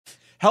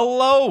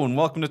Hello and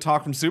welcome to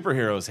Talk from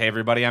Superheroes. Hey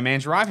everybody, I'm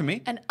Andrew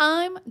Ivamy. And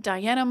I'm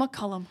Diana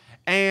McCullum.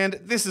 And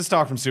this is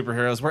Talk from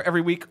Superheroes, where every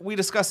week we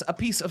discuss a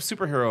piece of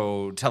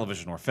superhero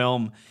television or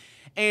film.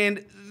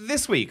 And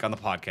this week on the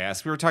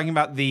podcast, we were talking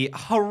about the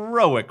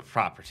heroic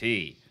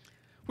property.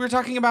 We were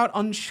talking about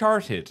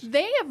Uncharted.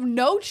 They have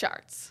no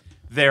charts.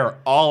 They're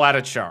all out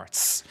of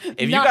charts.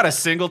 If you got a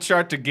single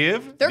chart to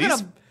give, they're going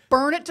to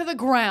burn it to the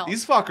ground.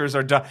 These fuckers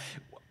are done.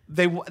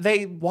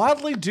 They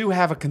wildly do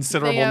have a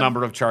considerable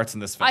number of charts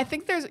in this film. I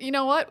think there's, you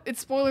know what? It's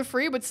spoiler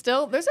free, but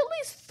still, there's at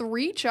least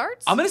 3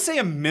 charts. I'm going to say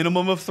a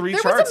minimum of 3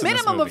 charts. There was a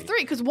minimum of 3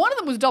 because one of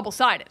them was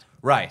double-sided.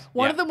 Right.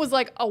 One of them was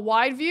like a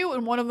wide view,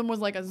 and one of them was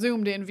like a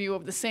zoomed-in view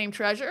of the same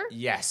treasure.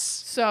 Yes.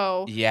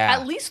 So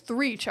at least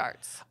 3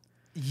 charts.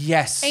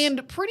 Yes. And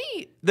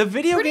the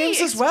video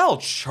games as well,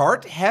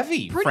 chart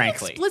heavy,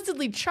 frankly.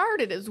 Explicitly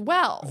charted as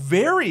well.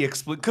 Very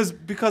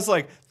explicit, because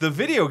like the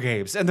video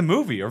games and the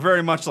movie are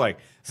very much like,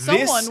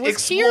 someone this was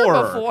explorer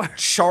here before.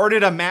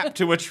 charted a map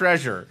to a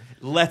treasure.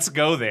 Let's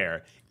go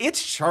there.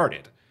 It's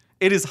charted.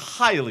 It is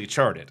highly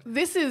charted.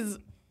 This is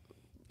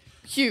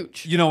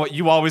huge. You know what?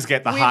 You always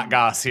get the hot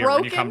goss here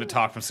when you come to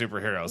Talk from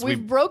Superheroes.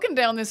 We've broken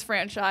down this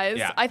franchise.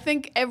 Yeah. I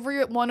think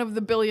every one of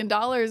the $1 billion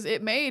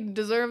it made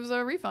deserves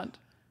a refund.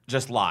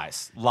 Just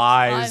lies.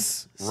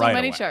 Lies So right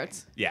many away.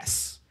 charts.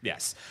 Yes.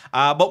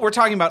 But we're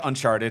talking about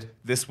Uncharted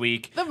this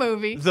week. The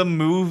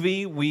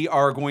movie. We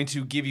are going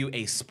to give you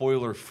a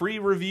spoiler-free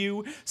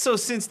review. So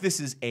since this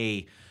is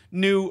a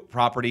new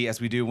property,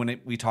 as we do when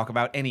we talk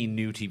about any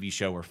new TV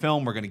show or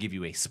film, we're going to give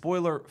you a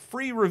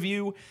spoiler-free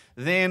review.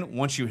 Then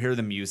once you hear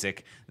the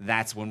music,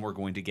 that's when we're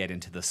going to get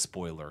into the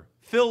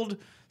spoiler-filled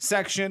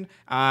section,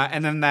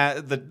 and then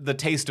the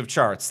taste of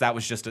charts. That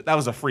was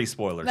a free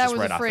spoiler, That just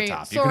was right a off free. the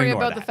top. Sorry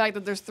about the fact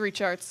that there's 3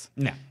 charts.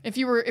 No. If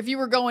you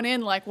were going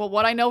in like, well,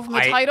 what I know from the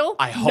title,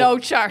 I hope, no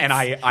charts. And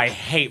I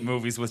hate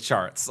movies with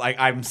charts.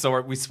 I'm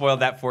sorry, we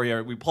spoiled that for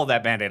you. We pulled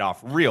that Band-Aid off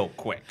real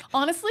quick.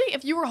 Honestly,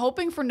 if you were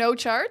hoping for no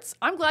charts,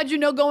 I'm glad you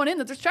know going in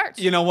that there's charts.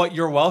 You know what?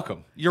 You're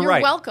welcome. You're right.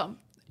 You're welcome.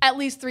 At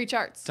least 3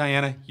 charts.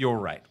 Diana, you're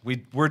right.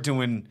 We're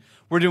doing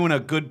a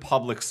good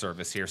public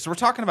service here. So we're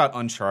talking about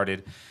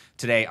Uncharted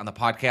today on the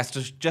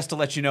podcast, just to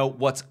let you know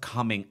what's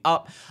coming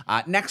up.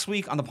 Next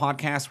week on the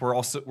podcast, we're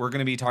going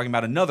to be talking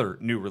about another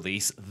new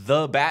release,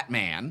 The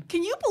Batman.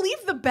 Can you believe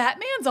the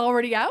Batman's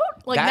already out?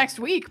 Next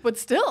week, but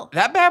still.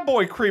 That bad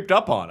boy creeped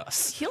up on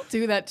us. He'll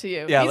do that to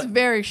you. Yeah, He's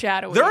very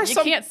shadowy. You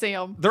can't see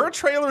him. There are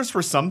trailers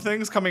for some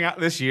things coming out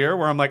this year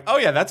where I'm like, oh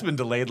yeah, that's been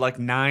delayed like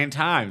 9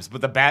 times.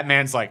 But the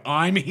Batman's like,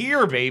 I'm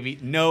here, baby.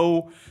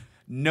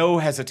 No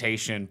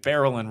hesitation,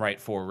 barreling right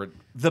forward.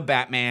 The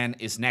Batman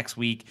is next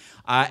week.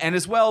 And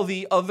as well,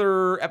 the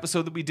other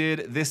episode that we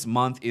did this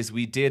month is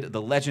we did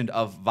The Legend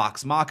of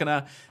Vox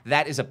Machina.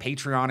 That is a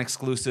Patreon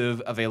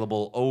exclusive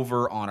available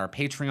over on our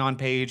Patreon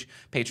page,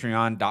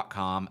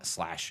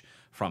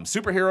 patreon.com/From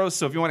Superheroes.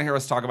 So if you want to hear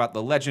us talk about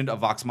The Legend of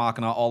Vox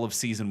Machina, all of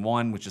Season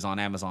 1, which is on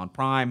Amazon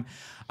Prime,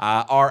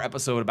 our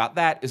episode about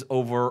that is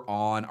over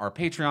on our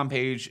Patreon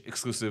page,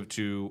 exclusive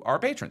to our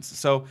patrons.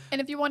 So,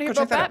 and if you want to hear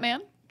about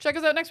Batman, check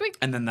us out next week.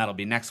 And then that'll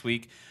be next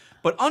week.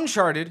 But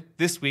Uncharted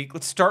this week,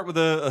 let's start with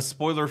a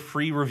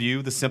spoiler-free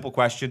review, the simple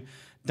question.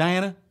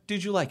 Diana,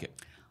 did you like it?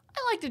 I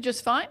liked it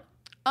just fine.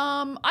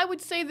 I would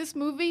say this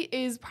movie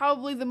is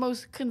probably the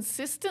most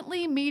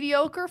consistently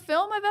mediocre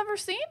film I've ever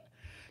seen.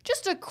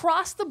 Just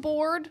across the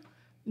board,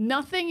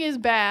 nothing is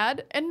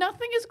bad and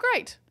nothing is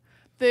great.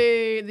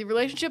 The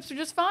relationships are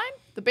just fine.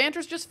 The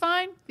banter's just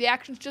fine. The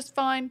action's just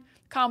fine.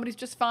 The comedy's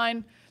just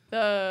fine.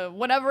 The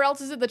whatever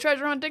else is it, the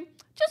treasure hunting,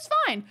 just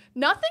fine.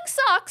 Nothing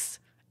sucks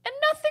and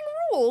nothing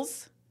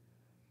rules.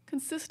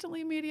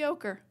 Consistently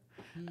mediocre.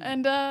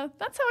 And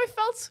that's how I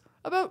felt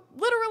about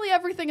literally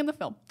everything in the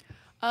film.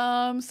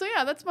 So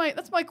yeah, that's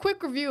my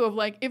quick review of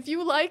like, if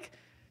you like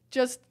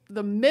just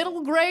the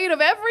middle grade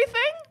of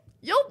everything,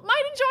 you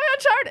might enjoy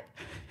Uncharted.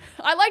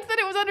 I liked that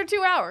it was under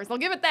 2 hours. I'll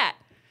give it that.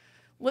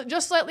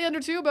 Just slightly under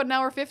 2, about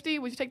 1:50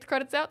 when you take the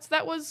credits out. So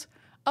that was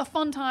a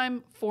fun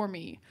time for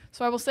me.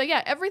 So I will say,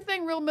 yeah,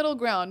 everything real middle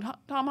ground.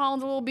 Tom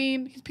Holland's a little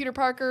bean. He's Peter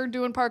Parker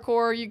doing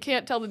parkour. You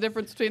can't tell the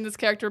difference between this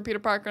character and Peter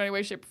Parker in any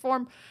way, shape, or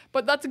form.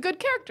 But that's a good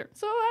character.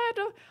 So I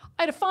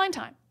had a fine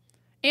time.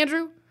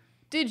 Andrew,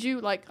 did you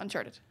like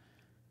Uncharted?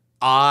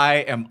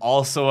 I am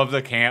also of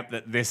the camp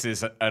that this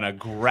is an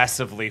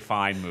aggressively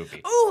fine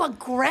movie. Ooh,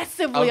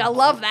 aggressively. I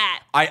love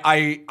that.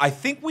 I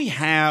think we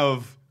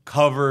have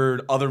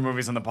covered other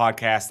movies on the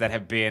podcast that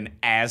have been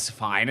as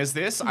fine as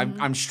this.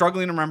 Mm-hmm. I'm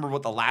struggling to remember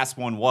what the last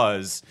one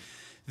was.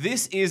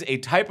 This is a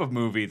type of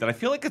movie that I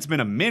feel like it's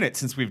been a minute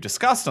since we've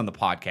discussed on the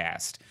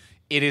podcast.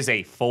 It is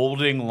a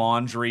folding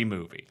laundry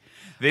movie.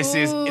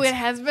 It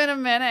has been a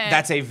minute.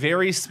 That's a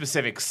very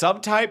specific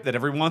subtype that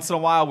every once in a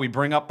while we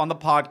bring up on the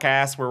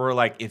podcast where we're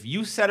like, if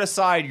you set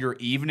aside your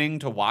evening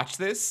to watch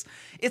this,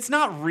 it's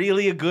not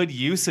really a good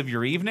use of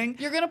your evening.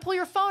 You're going to pull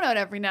your phone out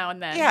every now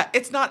and then. Yeah,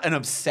 it's not an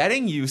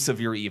upsetting use of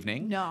your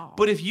evening. No.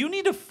 But if you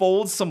need to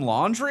fold some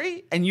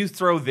laundry and you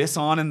throw this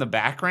on in the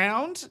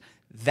background,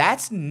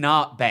 that's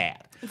not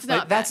bad. It's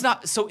not that's bad.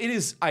 not. So it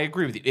is. I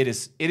agree with you. It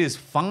is. It is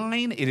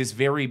fine. It is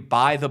very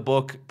by the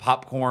book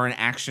popcorn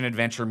action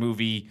adventure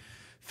movie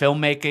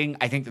filmmaking.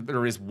 I think that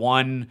there is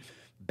one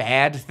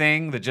bad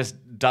thing that just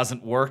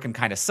doesn't work and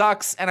kind of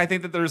sucks, and I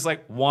think that there's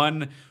like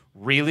one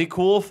really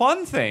cool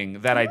fun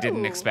thing that I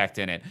didn't Ooh. expect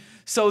in it.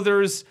 So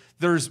there's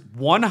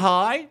one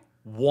high,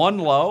 one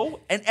low,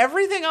 and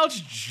everything else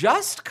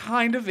just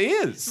kind of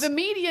is. The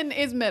median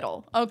is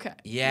middle. Okay.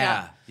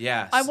 Yes.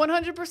 I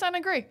 100%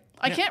 agree.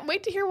 I can't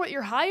wait to hear what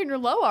your high and your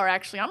low are,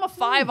 actually. I'm a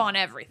 5 on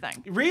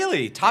everything.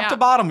 Really? Top Yeah. to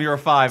bottom, you're a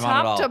 5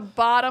 on it all. Top to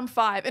bottom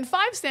 5. And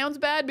 5 sounds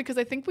bad because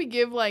I think we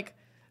give like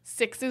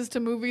 6s to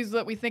movies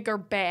that we think are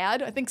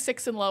bad. I think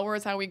 6 and lower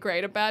is how we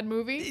grade a bad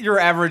movie. Your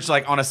average,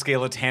 like, on a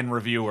scale of 10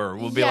 reviewer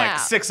will be Yeah. like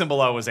 6 and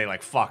below is a,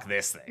 like, fuck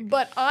this thing.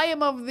 But I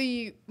am of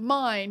the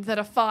mind that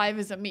a 5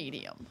 is a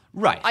medium.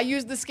 Right. I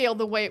use the scale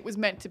the way it was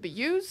meant to be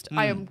used.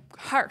 I am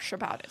harsh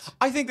about it.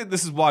 I think that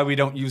this is why we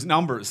don't use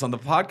numbers on the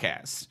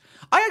podcast.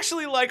 I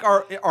actually like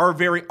our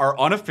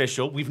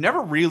unofficial, we've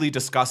never really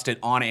discussed it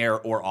on air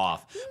or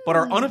off, but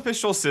our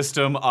unofficial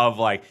system of,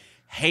 like,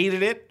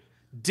 hated it,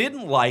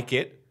 didn't like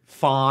it,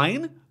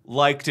 fine,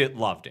 liked it,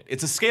 loved it.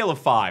 It's a scale of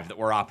 5 that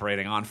we're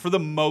operating on for the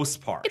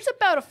most part. It's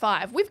about a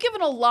 5. We've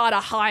given a lot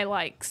of high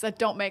likes that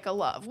don't make a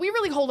love. We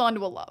really hold on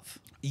to a love.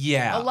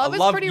 Yeah. A love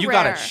is pretty you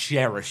rare. gotta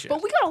cherish it.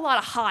 But we got a lot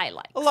of high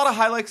likes. A lot of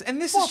highlights,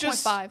 and this is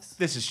just 4.5s.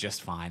 This is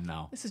just fine,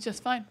 though. This is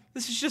just fine.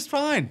 This is just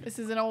fine. This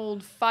is an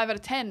old 5 out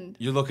of 10.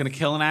 You're looking to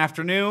kill an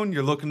afternoon.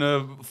 You're looking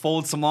to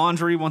fold some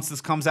laundry once this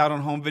comes out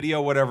on home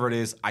video, whatever it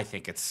is. I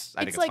think it's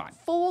It's fine. like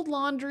fold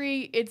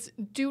laundry. It's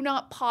do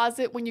not pause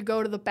it when you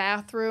go to the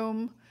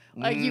bathroom.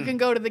 Like you can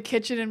go to the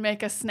kitchen and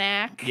make a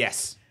snack.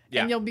 Yes.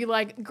 Yeah. And you'll be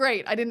like,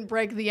 great, I didn't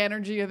break the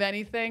energy of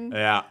anything.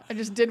 Yeah. I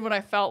just did what I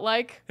felt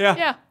like.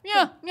 Yeah.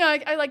 Yeah,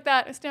 I like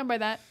that. I stand by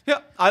that. Yeah,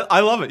 I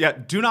love it. Yeah,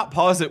 do not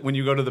pause it when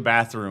you go to the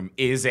bathroom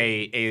is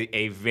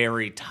a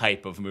very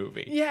type of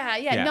movie.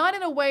 Yeah. Not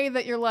in a way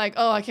that you're like,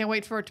 oh, I can't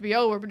wait for it to be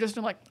over, but just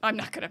like, I'm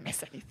not going to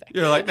miss anything.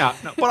 You're like, no,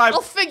 but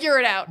I'll figure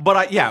it out. But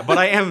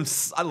I am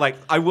like,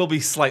 I will be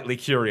slightly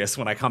curious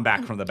when I come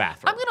back from the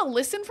bathroom. I'm going to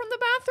listen from the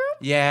bathroom.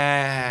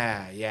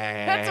 Yeah.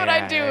 That's what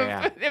I'd do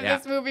if yeah.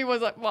 this movie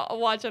was like,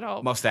 watch at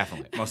home. Most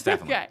definitely.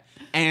 Okay.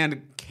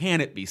 And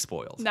can it be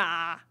spoiled?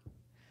 Nah.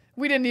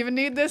 We didn't even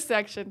need this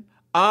section.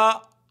 I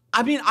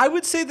mean, I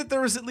would say that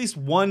there was at least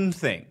one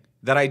thing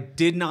that I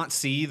did not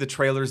see, the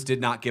trailers did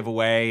not give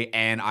away,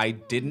 and I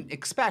didn't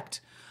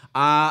expect.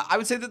 I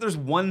would say that there's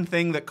one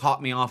thing that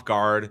caught me off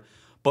guard,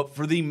 but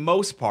for the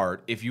most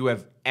part, if you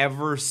have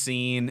ever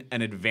seen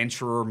an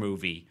adventurer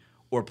movie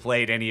or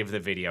played any of the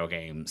video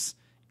games,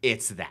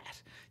 it's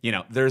that. You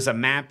know, there's a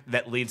map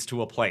that leads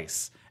to a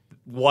place.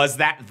 Was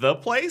that the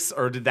place,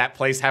 or did that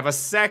place have a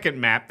second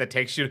map that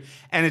takes you?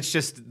 And it's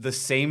just the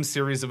same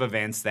series of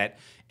events that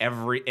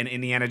in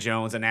Indiana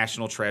Jones, a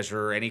National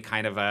Treasure, any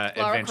kind of a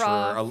Lara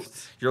adventurer,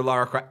 your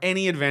Lara Croft,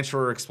 any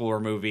adventurer or explorer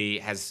movie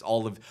has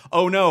all of.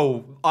 Oh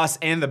no, us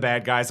and the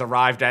bad guys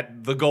arrived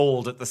at the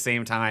gold at the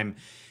same time.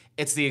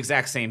 It's the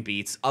exact same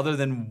beats, other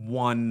than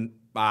one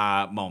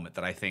moment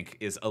that I think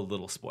is a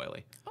little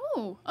spoily.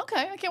 Oh,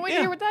 okay. I can't wait to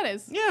hear what that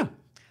is. Yeah.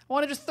 I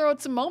want to just throw out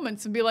some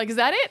moments and be like, is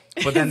that it?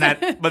 But then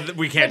but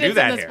we can't But do it's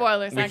that in the here.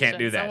 spoiler We section. can't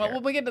do that So here.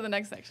 when we get to the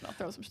next section, I'll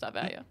throw some stuff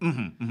at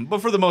you.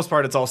 But for the most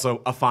part, it's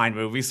also a fine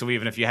movie. So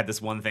even if you had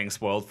this one thing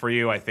spoiled for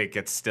you, I think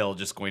it's still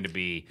just going to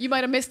be You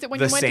might have missed it when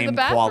the you went to the same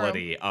bathroom.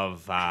 quality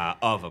of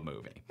a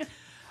movie.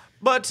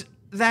 But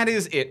that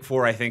is it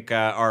for, I think,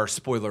 our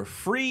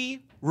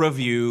spoiler-free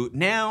review.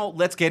 Now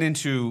let's get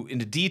into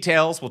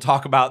details. We'll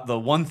talk about the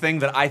one thing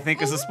that I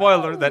think is a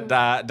spoiler that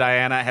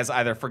Diana has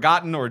either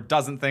forgotten or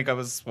doesn't think of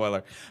as a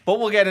spoiler. But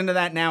we'll get into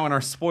that now in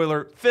our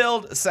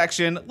spoiler-filled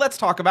section. Let's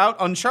talk about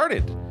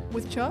Uncharted.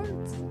 With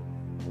charts.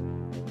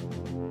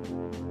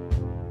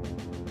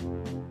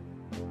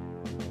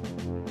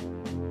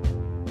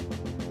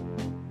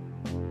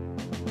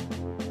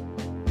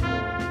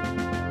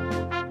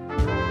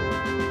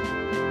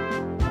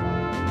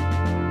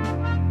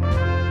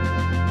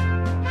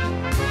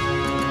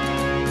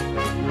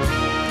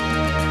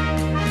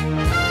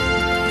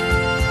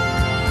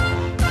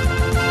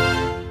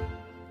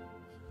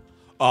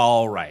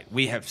 All right,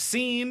 we have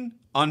seen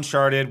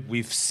Uncharted.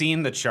 We've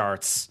seen the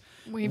charts.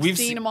 We've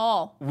seen them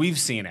all. We've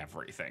seen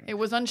everything. It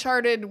was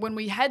Uncharted when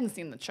we hadn't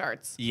seen the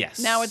charts. Yes.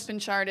 Now it's been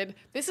charted.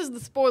 This is the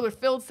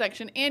spoiler-filled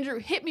section. Andrew,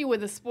 hit me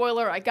with a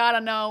spoiler. I gotta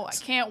know. I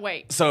can't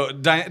wait. So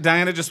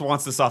Diana just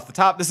wants this off the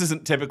top. This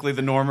isn't typically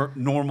the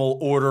normal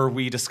order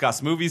we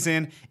discuss movies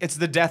in. It's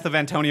the death of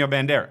Antonio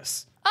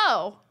Banderas.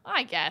 Oh,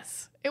 I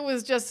guess. It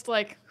was just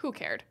like, who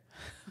cared?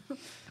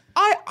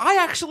 I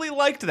actually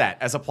liked that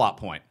as a plot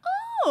point.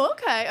 Oh,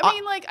 okay. I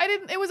mean, like,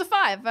 it was a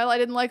 5. I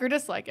didn't like or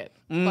dislike it.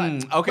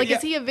 But, okay, like, yeah.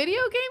 is he a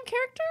video game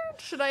character?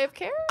 Should I have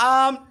cared?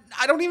 I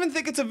don't even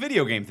think it's a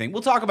video game thing.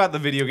 We'll talk about the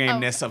video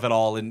game-ness of it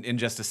all in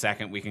just a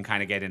second. We can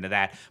kind of get into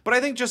that. But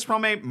I think just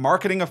from a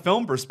marketing a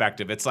film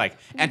perspective, it's like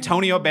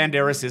Antonio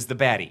Banderas is the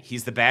baddie.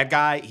 He's the bad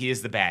guy. He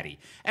is the baddie.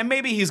 And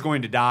maybe he's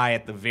going to die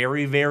at the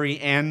very, very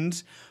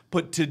end.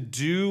 But to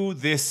do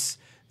this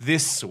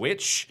this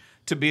switch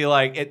to be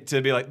like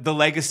the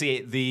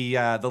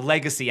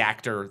legacy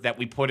actor that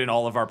we put in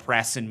all of our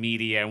press and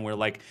media, and we're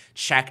like,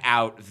 check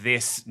out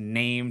this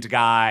named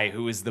guy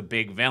who is the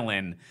big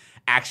villain,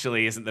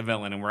 actually isn't the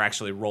villain, and we're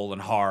actually rolling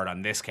hard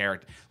on this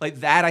character.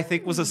 Like that, I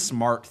think was a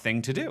smart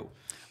thing to do.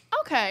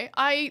 Okay,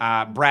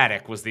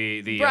 Braddock was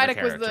the Braddock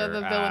other was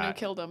the villain who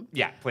killed him.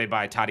 Yeah, played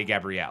by Toddy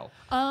Gabrielle.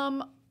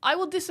 I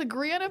will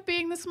disagree on it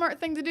being the smart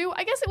thing to do.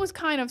 I guess it was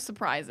kind of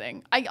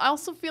surprising. I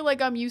also feel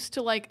like I'm used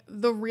to like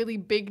the really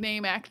big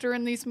name actor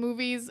in these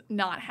movies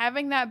not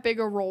having that big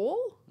a role.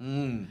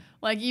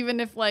 Like even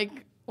if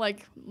like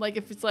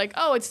if it's like,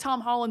 oh, it's Tom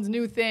Holland's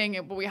new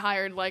thing, but we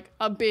hired like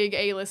a big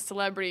A-list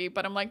celebrity,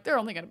 but I'm like, they're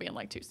only going to be in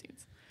like 2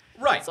 scenes.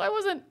 Right. So I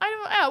wasn't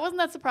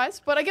that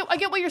surprised, but I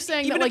get what you're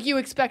saying, even that like you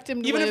expect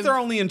him to even live. If they're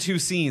only in 2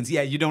 scenes,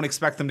 yeah, you don't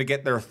expect them to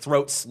get their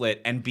throat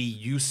slit and be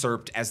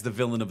usurped as the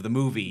villain of the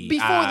movie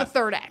before the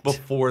third act.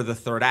 Before the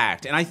third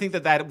act, and I think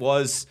that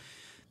was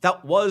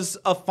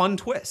a fun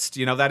twist.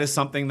 You know, that is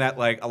something that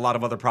like a lot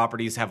of other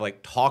properties have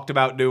like talked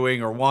about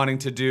doing or wanting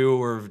to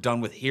do or have done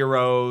with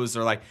heroes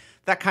or like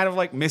that kind of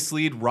like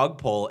mislead rug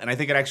pull, and I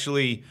think it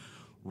actually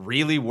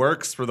really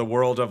works for the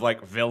world of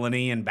like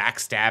villainy and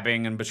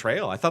backstabbing and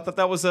betrayal. I thought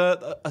that was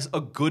a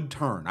good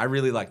turn. I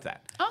really liked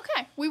that.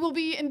 Okay, we will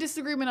be in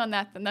disagreement on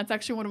that then. That's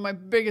actually one of my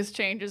biggest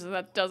changes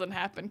that doesn't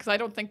happen because I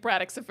don't think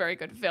Braddock's a very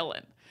good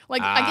villain.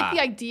 Like I get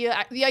the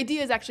idea. The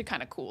idea is actually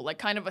kind of cool, like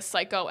kind of a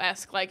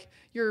Psycho-esque. Like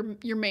your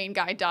main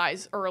guy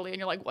dies early, and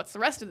you're like, what's the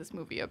rest of this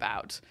movie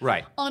about?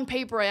 Right. On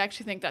paper, I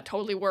actually think that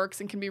totally works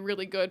and can be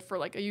really good for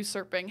like a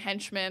usurping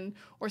henchman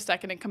or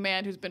second in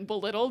command who's been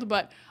belittled.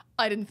 But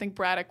I didn't think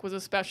Braddock was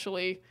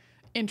especially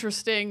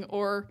interesting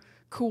or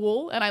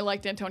cool, and I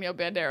liked Antonio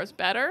Banderas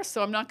better.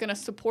 So I'm not going to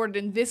support it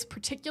in this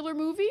particular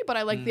movie, but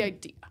I like the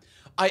idea.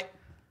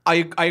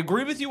 I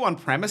agree with you on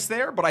premise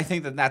there, but I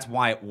think that's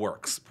why it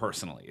works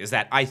personally. Is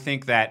that I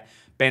think that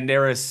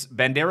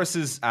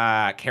Banderas's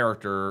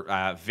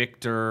character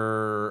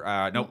Victor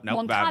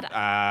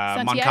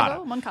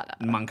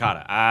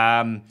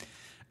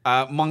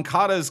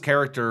Moncada's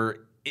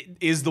character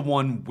is the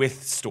one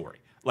with story.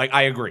 Like,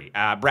 I agree.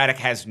 Braddock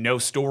has no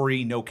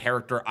story, no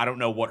character. I don't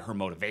know what her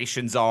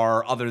motivations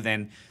are other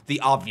than the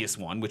obvious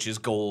one, which is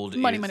gold.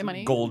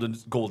 Money. Gold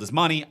is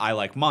money. I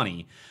like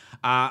money.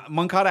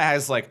 Moncada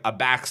has, like, a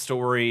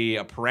backstory,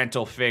 a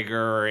parental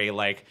figure,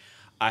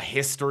 a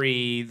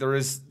history.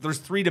 There's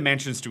 3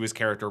 dimensions to his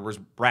character, whereas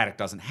Braddock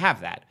doesn't have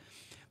that.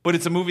 But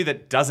it's a movie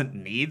that doesn't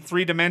need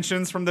 3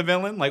 dimensions from the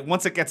villain. Like,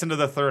 once it gets into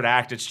the third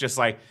act, it's just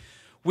like,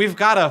 we've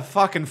got a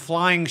fucking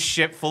flying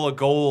ship full of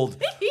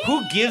gold.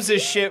 Who gives a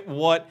shit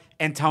what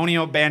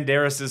Antonio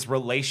Banderas'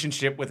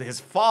 relationship with his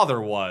father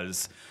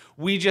was?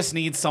 We just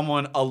need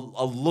someone, a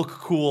look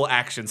cool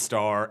action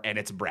star, and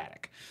it's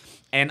Braddock.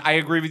 And I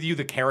agree with you,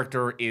 the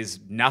character is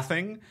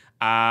nothing,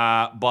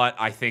 but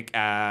I think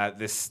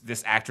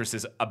this actress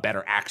is a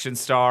better action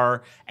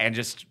star and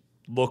just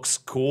looks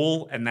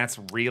cool, and that's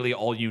really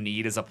all you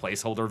need as a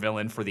placeholder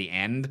villain for the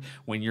end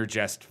when you're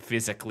just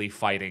physically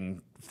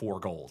fighting for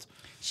gold.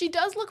 She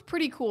does look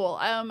pretty cool.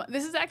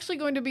 This is actually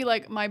going to be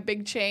like my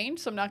big change,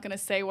 so I'm not going to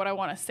say what I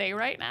want to say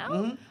right now.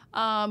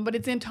 Mm-hmm. But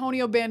it's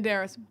Antonio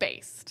Banderas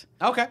based.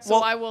 Okay. So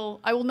I will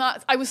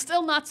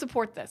still not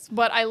support this,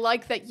 but I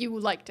like that you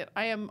liked it.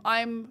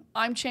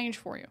 I'm changed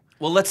for you.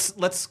 Well, let's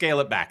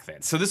scale it back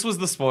then. So this was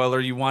the spoiler.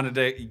 You wanted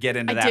to get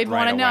into that right away. I did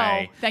want to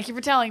know. Thank you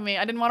for telling me.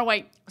 I didn't want to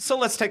wait. So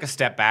let's take a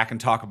step back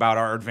and talk about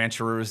our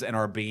adventurers and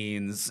our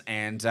beings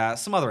and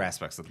some other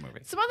aspects of the movie.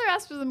 Some other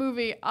aspects of the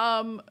movie.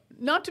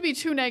 Not to be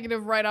too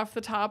negative right off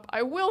the top,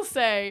 I will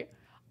say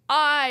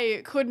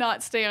I could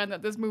not stand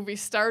that this movie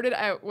started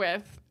out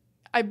with,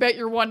 I bet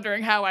you're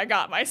wondering how I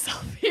got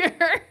myself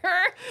here,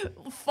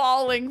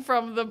 falling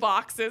from the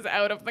boxes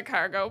out of the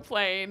cargo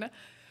plane.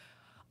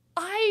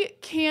 I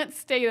can't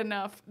state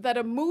enough that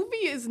a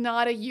movie is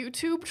not a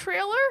YouTube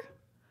trailer.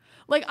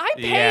 Like, I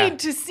paid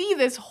to see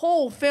this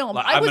whole film.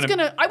 Look, I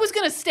was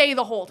gonna stay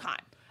the whole time.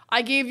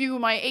 I gave you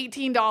my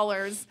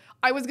 $18.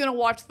 I was gonna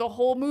watch the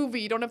whole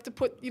movie. You don't have to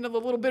put, the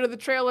little bit of the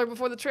trailer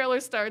before the trailer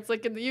starts,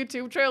 like in the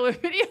YouTube trailer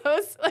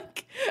videos.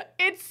 Like,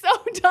 it's so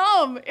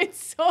dumb.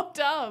 It's so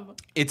dumb.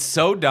 It's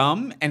so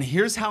dumb. And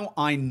here's how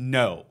I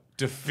know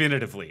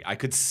definitively. I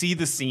could see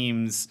the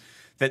seams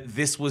that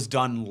this was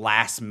done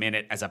last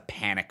minute as a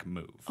panic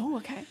move. Oh,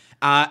 okay.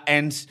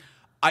 And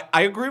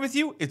I agree with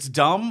you. It's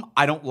dumb.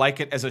 I don't like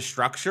it as a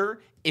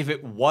structure. If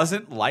it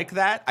wasn't like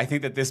that, I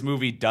think that this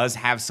movie does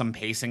have some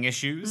pacing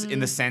issues in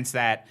the sense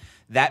that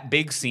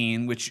big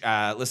scene, which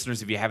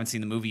listeners, if you haven't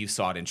seen the movie, you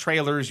saw it in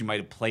trailers. You might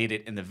have played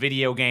it in the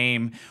video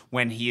game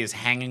when he is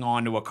hanging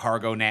onto a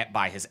cargo net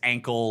by his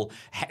ankle,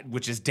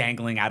 which is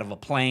dangling out of a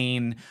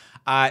plane.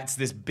 It's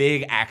this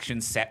big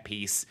action set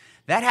piece.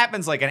 That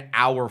happens like an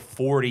hour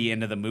 40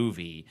 into the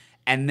movie.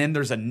 And then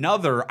there's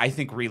another, I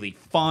think, really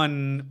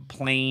fun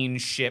plane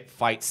ship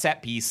fight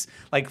set piece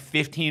like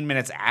 15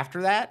 minutes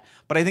after that.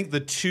 But I think the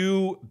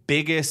 2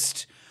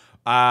 biggest,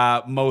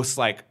 most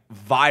like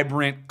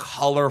vibrant,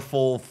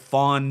 colorful,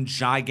 fun,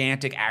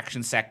 gigantic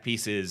action set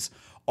pieces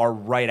are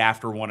right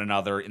after one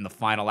another in the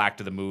final act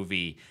of the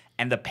movie,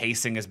 and the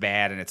pacing is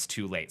bad and it's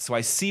too late. So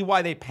I see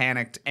why they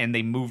panicked and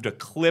they moved a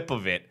clip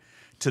of it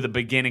to the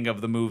beginning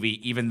of the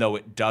movie, even though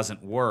it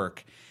doesn't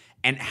work.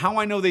 And how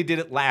I know they did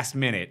it last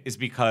minute is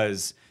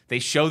because they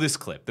show this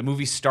clip. The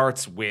movie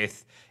starts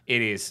with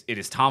it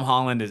is Tom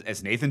Holland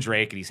as Nathan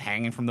Drake, and he's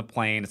hanging from the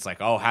plane. It's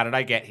like, oh, how did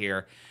I get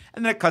here?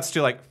 And then it cuts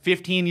to like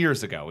 15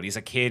 years ago, and he's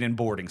a kid in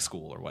boarding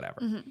school or whatever.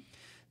 Mm-hmm.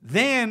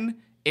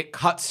 Then it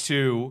cuts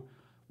to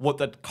what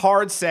the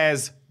card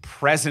says,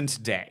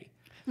 present day.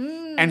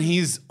 And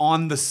he's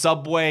on the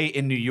subway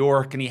in New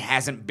York, and he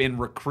hasn't been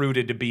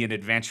recruited to be an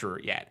adventurer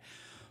yet.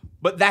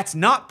 But that's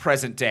not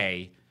present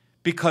day,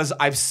 because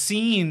I've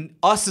seen,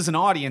 us as an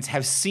audience,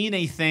 have seen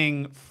a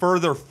thing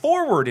further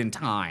forward in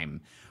time,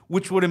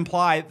 which would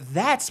imply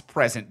that's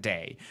present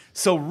day.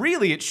 So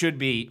really it should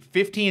be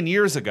 15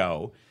 years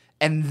ago,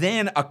 and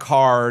then a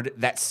card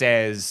that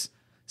says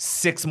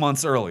 6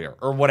 months earlier,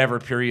 or whatever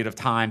period of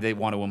time they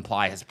want to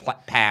imply has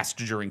passed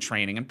during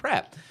training and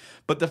prep.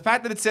 But the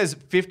fact that it says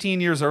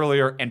 15 years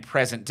earlier and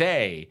present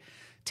day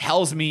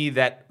tells me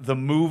that the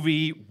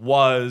movie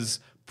was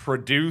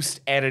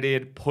produced,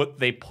 edited,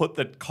 they put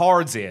the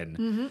cards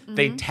in,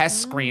 they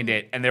test screened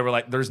it, and they were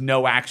like, there's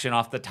no action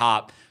off the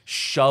top,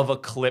 shove a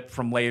clip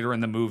from later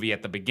in the movie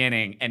at the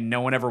beginning, and no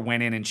one ever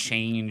went in and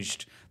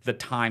changed the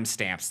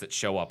timestamps that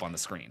show up on the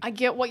screen. I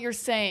get what you're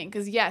saying,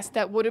 because yes,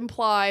 that would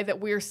imply that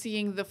we're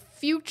seeing the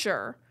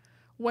future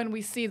when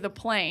we see the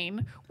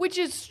plane, which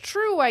is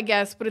true, I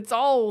guess, but it's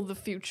all the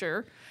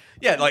future.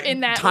 Yeah, like in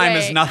that time way.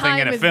 is nothing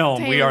in a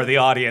film. We are the the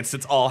audience.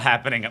 It's all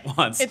happening at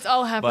once. It's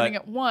all happening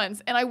at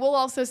once. And I will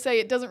also say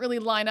it doesn't really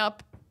line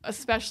up,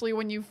 especially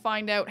when you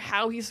find out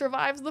how he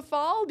survives the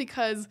fall,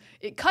 because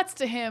it cuts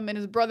to him and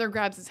his brother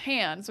grabs his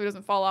hand so he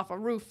doesn't fall off a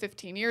roof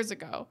 15 years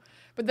ago.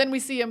 But then we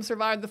see him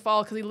survive the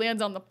fall because he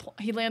lands on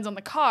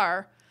the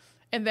car,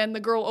 and then the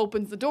girl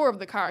opens the door of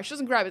the car. She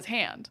doesn't grab his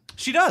hand.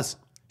 She does.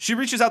 She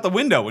reaches out the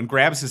window and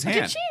grabs his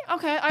hand. Did she?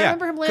 Okay, I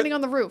remember him landing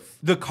on the roof.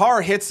 The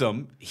car hits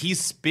him, he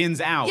spins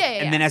out, Yeah.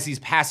 and then as he's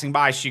passing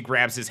by, she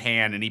grabs his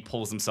hand and he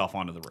pulls himself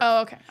onto the roof.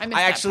 Oh, okay.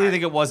 I actually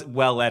think it was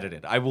well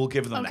edited. I will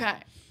give them that.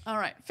 Okay. All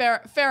right.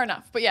 Fair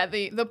enough. But yeah,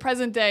 the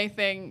present day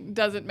thing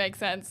doesn't make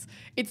sense.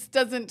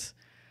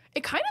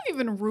 It kind of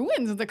even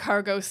ruins the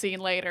cargo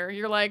scene later.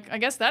 You're like, I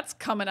guess that's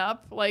coming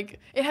up. Like,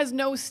 it has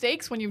no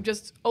stakes when you've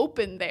just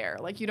opened there.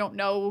 Like, you don't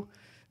know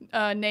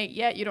Nate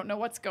yet. You don't know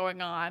what's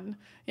going on.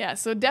 Yeah,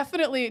 so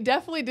definitely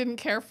didn't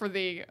care for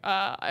the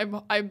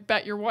I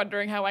bet you're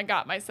wondering how I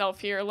got myself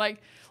here. Like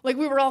we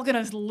were all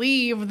gonna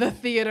leave the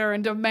theater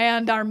and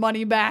demand our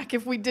money back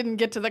if we didn't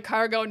get to the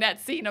cargo net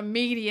scene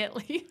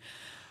immediately.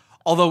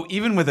 Although,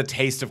 even with a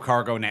taste of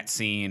cargo net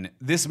scene,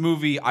 this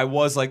movie, I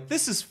was like,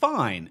 this is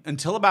fine.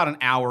 Until about an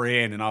hour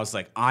in, and I was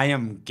like, I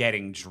am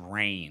getting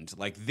drained.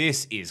 Like,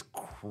 this is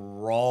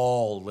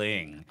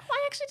crawling.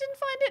 I actually didn't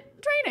find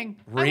it draining.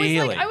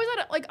 Really?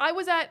 I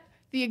was at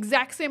the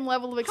exact same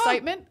level of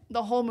excitement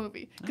the whole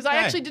movie. Because I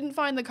actually didn't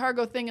find the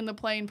cargo thing in the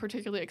plane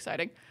particularly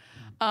exciting.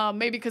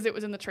 Maybe because it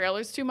was in the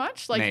trailers too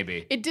much. Like,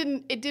 maybe it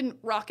didn't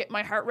rocket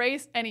my heart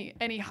rate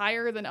any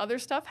higher than other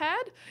stuff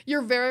had.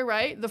 You're very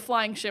right. The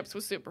flying ships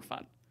was super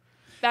fun.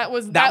 That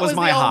was my the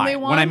high. only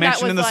one. When I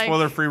mentioned in the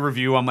spoiler-free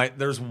review, I'm like,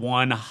 there's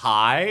one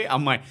high.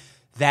 I'm like,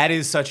 that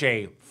is such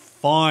a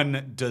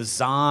fun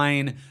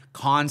design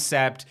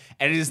concept,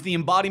 and it is the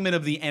embodiment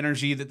of the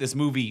energy that this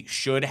movie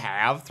should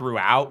have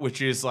throughout,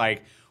 which is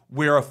like,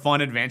 we're a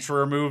fun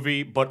adventurer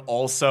movie, but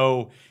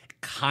also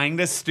kind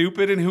of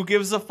stupid, and who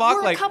gives a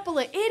fuck? We're a couple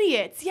of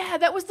idiots. Yeah,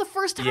 that was the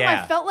first time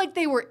I felt like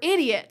they were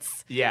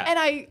idiots. Yeah. And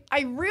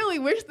I really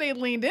wish they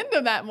leaned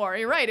into that more.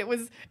 You're right. It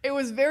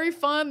was very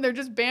fun. They're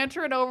just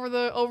bantering over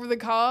the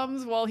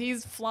comms while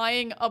he's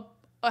flying up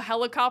a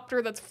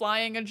helicopter that's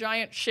flying a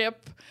giant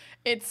ship.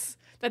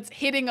 That's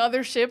hitting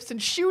other ships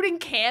and shooting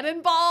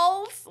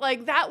cannonballs.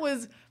 Like, that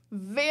was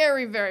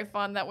very, very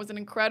fun. That was an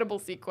incredible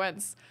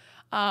sequence.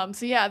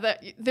 So yeah,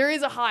 there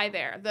is a high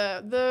there.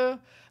 The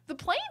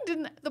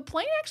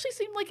plane actually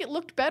seemed like it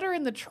looked better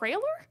in the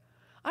trailer.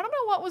 I don't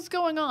know what was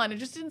going on. It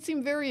just didn't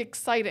seem very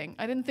exciting.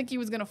 I didn't think he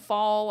was going to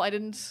fall. I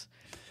didn't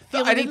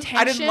feel any tension.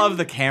 I didn't love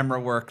the camera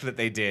work that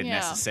they did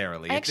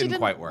necessarily. It didn't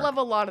quite work. I actually didn't love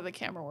a lot of the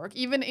camera work.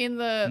 Even in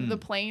the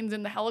planes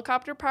and the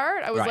helicopter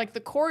part, I was like,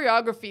 the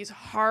choreography is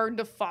hard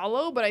to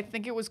follow, but I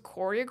think it was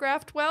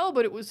choreographed well,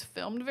 but it was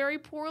filmed very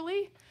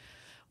poorly.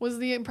 Was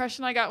the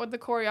impression I got with the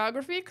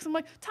choreography. Because I'm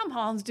like, Tom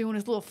Holland's doing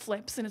his little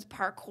flips and his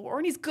parkour,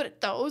 and he's good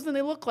at those, and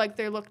they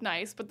look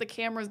nice, but the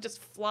camera's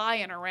just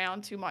flying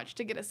around too much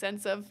to get a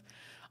sense of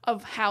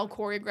how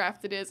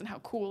choreographed it is and how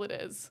cool it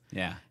is.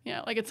 Yeah.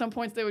 Yeah, like at some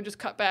points they would just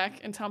cut back,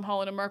 and Tom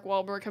Holland and Mark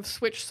Wahlberg have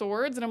switched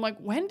swords, and I'm like,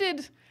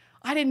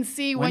 I didn't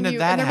see when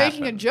you, and they're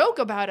making a joke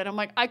about it. I'm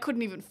like, I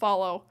couldn't even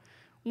follow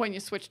when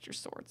you switched your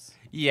swords.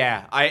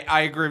 Yeah,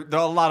 I agree. There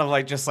are a lot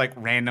of just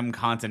random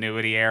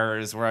continuity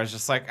errors where I was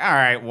just like, all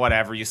right,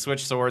 whatever. You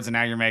switch swords and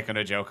now you're making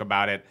a joke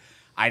about it.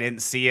 I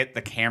didn't see it.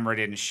 The camera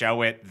didn't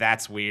show it.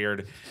 That's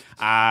weird.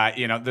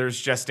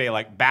 There's just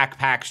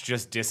backpacks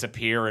just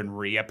disappear and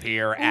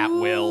reappear at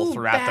will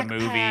throughout the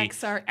movie.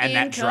 And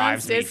that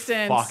drives me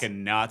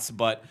fucking nuts.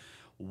 But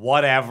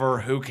whatever,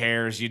 who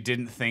cares? You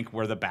didn't think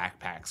where the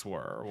backpacks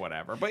were or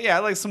whatever. But yeah,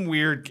 like some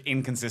weird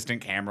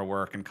inconsistent camera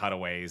work and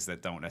cutaways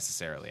that don't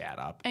necessarily add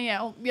up.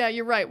 And yeah,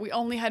 you're right. We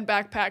only had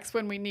backpacks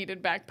when we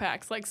needed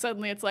backpacks. Like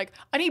suddenly it's like,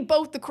 I need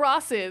both the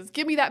crosses.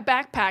 Give me that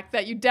backpack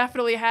that you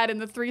definitely had in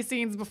the 3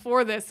 scenes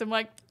before this. I'm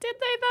like, did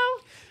they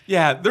though?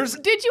 Yeah, Did you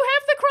have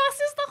the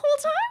crosses the whole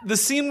time? The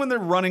scene when they're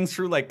running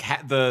through like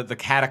the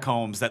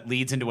catacombs that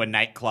leads into a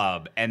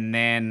nightclub, and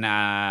then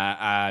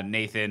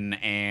Nathan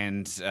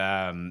and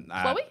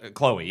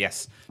Chloe,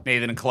 yes,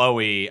 Nathan and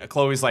Chloe.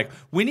 Chloe's like,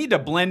 we need to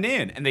blend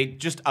in, and they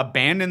just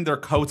abandon their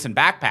coats and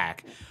backpack,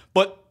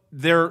 but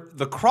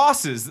the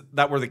crosses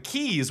that were the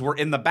keys were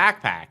in the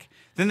backpack.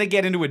 Then they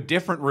get into a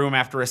different room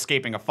after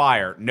escaping a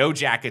fire. No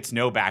jackets,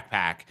 no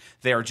backpack.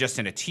 They are just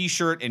in a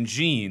t-shirt and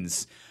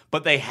jeans.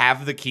 But they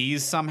have the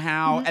keys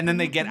somehow, and then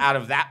they get out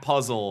of that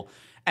puzzle,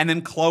 and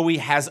then Chloe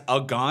has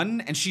a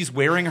gun, and she's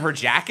wearing her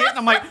jacket. And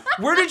I'm like,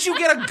 where did you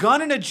get a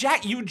gun and a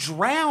jacket? You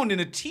drowned in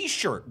a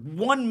t-shirt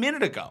 1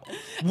 minute ago.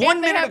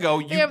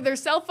 They have their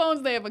cell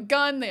phones, they have a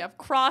gun, they have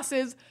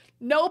crosses,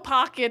 no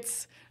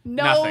pockets,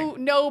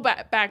 no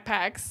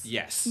backpacks.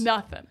 Yes.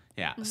 Nothing.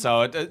 Yeah,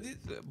 so,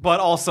 but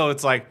also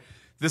it's like,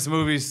 this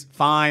movie's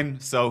fine,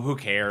 so who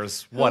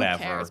cares?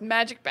 Whatever. Who cares?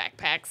 Magic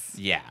backpacks.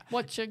 Yeah.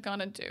 What you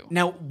gonna do?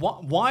 Now,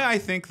 why I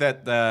think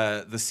that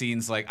the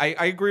scenes, like,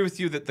 I agree with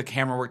you that the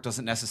camera work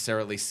doesn't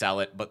necessarily sell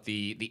it, but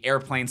the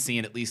airplane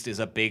scene at least is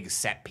a big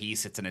set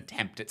piece. It's an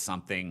attempt at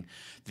something.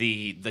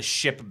 The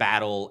ship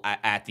battle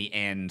at the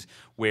end,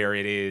 where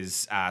it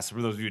is, so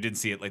for those of you who didn't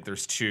see it, like,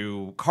 there's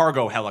 2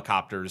 cargo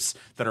helicopters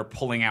that are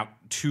pulling out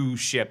 2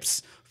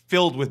 ships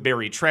filled with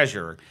buried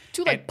treasure.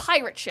 2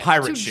 pirate ships.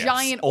 Two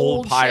giant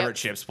old pirate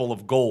ships full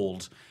of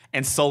gold.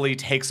 And Sully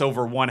takes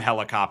over one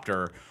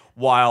helicopter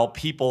while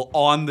people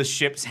on the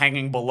ships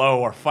hanging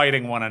below are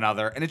fighting one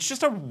another. And it's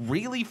just a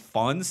really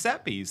fun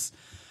set piece.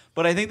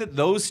 But I think that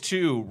those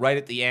 2 right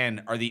at the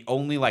end are the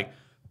only like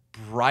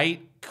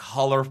bright,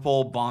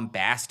 colorful,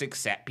 bombastic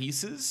set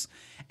pieces.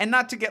 And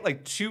not to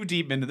get too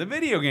deep into the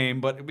video game,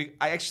 but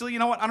I actually, you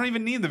know what? I don't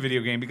even need the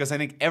video game, because I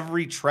think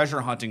every treasure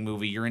hunting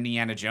movie, you're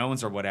Indiana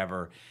Jones or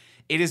whatever,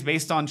 it is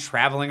based on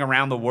traveling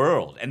around the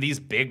world and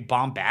these big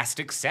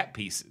bombastic set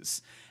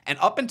pieces. And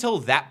up until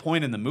that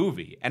point in the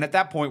movie, and at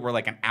that point we're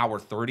like an hour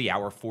 30,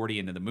 hour 40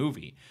 into the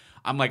movie,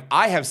 I'm like,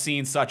 I have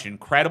seen such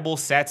incredible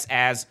sets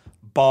as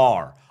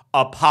Bar,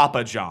 a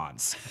Papa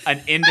John's,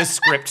 an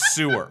indescript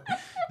sewer.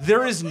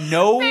 There is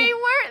no... They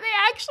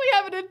actually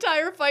have an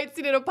entire fight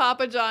scene in a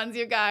Papa John's,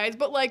 you guys,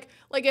 but like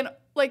an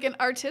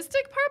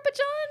artistic Papa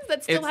John's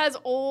that still has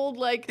old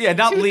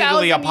not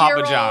legally a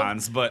Papa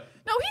John's, but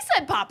no, he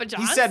said Papa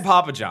John's. He said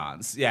Papa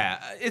John's,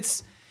 yeah.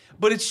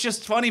 But it's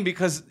just funny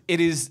because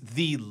it is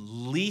the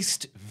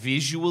least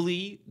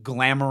visually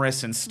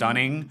glamorous and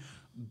stunning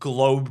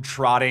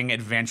globe-trotting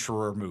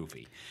adventurer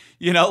movie.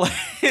 You know,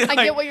 I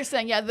get what you're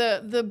saying. Yeah,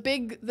 the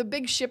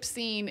big ship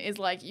scene is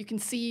like you can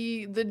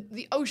see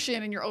the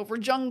ocean and you're over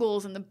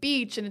jungles and the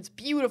beach and it's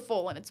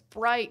beautiful and it's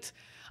bright.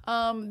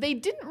 They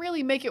didn't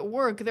really make it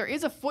work. There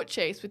is a foot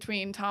chase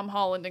between Tom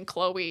Holland and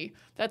Chloe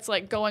that's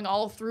like going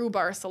all through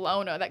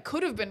Barcelona. That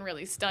could have been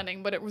really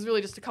stunning, but it was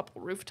really just a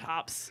couple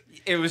rooftops.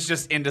 It was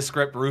just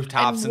indescript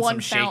rooftops and some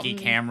shaky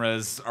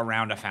cameras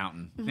around a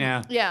fountain. Mm-hmm.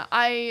 Yeah. Yeah,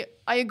 I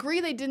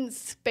agree they didn't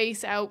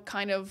space out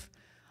kind of,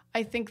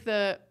 I think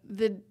the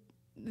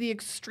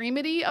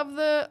extremity of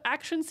the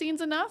action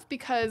scenes enough,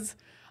 because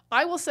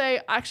I will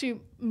say,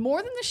 actually,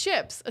 more than the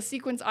ships, a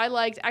sequence I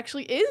liked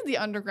actually is the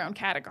underground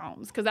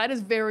catacombs, because that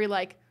is very,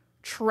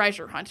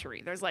 treasure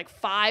huntery. There's,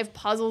 5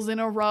 puzzles in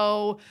a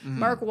row. Mm-hmm.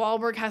 Mark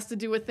Wahlberg has to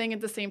do a thing at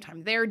the same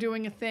time they're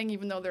doing a thing,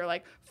 even though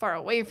they're, far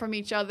away from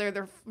each other.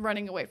 They're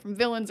running away from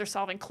villains. They're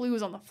solving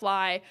clues on the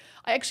fly.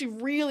 I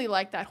actually really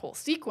like that whole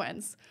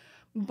sequence.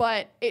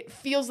 But it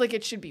feels like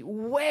it should be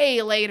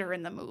way later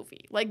in the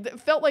movie. I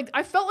felt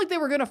like they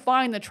were gonna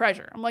find the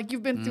treasure. I'm like,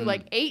 you've been through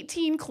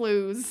 18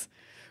 clues,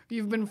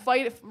 you've been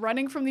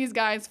running from these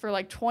guys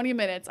for 20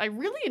 minutes. I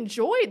really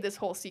enjoyed this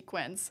whole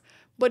sequence,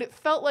 but it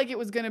felt like it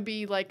was gonna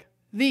be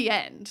the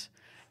end.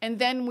 And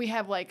then we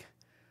have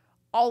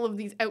all of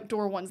these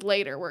outdoor ones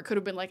later, where it could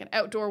have been an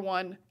outdoor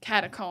one,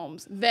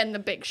 catacombs, then the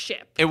big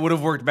ship. It would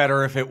have worked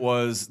better if it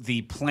was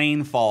the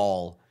plane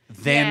fall,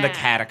 then the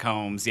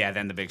catacombs,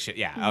 then the big shit.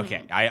 Yeah,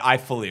 okay. I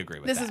fully agree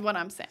with that. This is what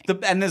I'm saying.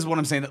 And this is what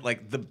I'm saying,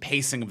 that the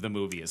pacing of the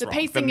movie is wrong.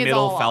 Pacing the is middle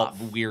all felt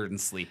off. weird and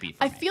sleepy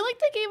for I me. feel like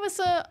they gave us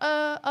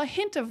a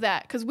hint of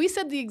that, because we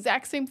said the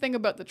exact same thing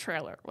about the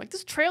trailer.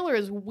 This trailer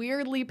is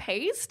weirdly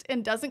paced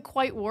and doesn't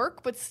quite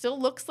work, but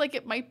still looks like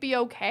it might be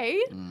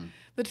okay.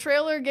 The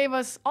trailer gave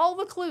us all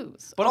the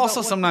clues. But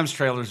also sometimes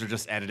trailers are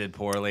just edited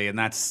poorly, and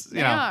that's,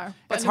 But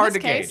it's in hard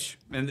this to case, gauge.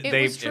 And it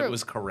was true. it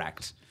was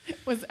correct. It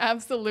was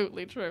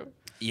absolutely true.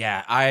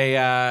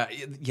 Yeah,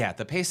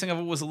 the pacing of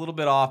it was a little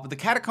bit off, but the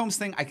catacombs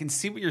thing, I can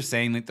see what you're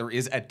saying. Like, there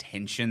is a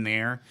tension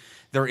there.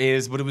 There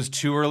is, but it was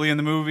too early in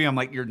the movie. I'm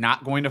like, you're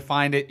not going to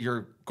find it.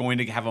 You're going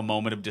to have a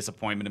moment of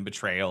disappointment and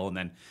betrayal and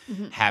then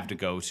have to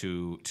go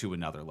to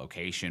another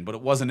location. But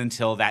it wasn't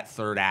until that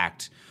third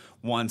act,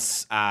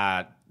 once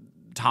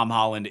Tom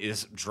Holland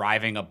is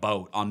driving a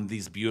boat on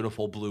these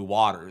beautiful blue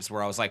waters,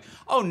 where I was like,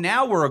 oh,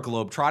 now we're a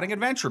globe-trotting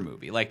adventure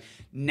movie. Like,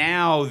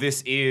 now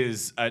this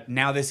is a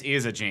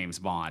James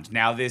Bond.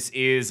 Now this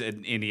is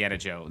an Indiana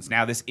Jones.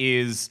 Now this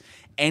is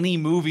any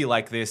movie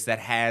like this that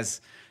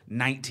has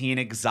 19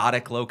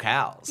 exotic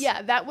locales.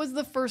 Yeah, that was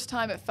the first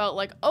time it felt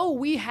like, oh,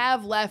 we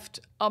have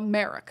left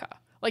America.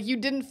 Like, you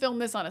didn't film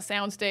this on a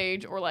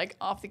soundstage or, like,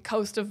 off the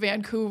coast of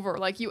Vancouver.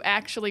 Like, you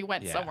actually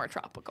went somewhere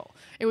tropical.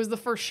 It was the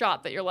first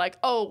shot that you're like,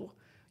 oh,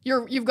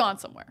 you've gone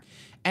somewhere.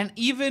 And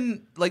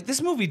even, like,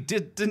 this movie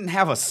didn't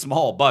have a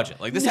small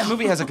budget. Like, this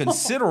movie has a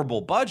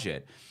considerable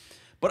budget.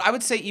 But I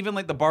would say even,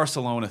 like, the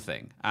Barcelona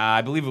thing.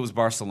 I believe it was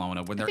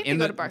Barcelona. When they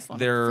go to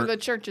Barcelona for the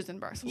churches in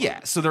Barcelona. Yeah,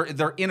 so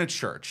they're in a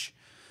church.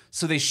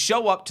 So they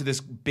show up to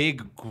this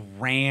big,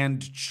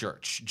 grand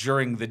church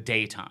during the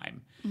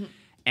daytime. Mm-hmm.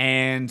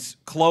 And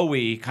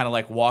Chloe kind of,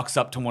 like, walks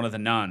up to one of the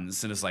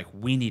nuns and is like,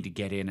 we need to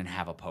get in and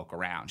have a poke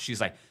around.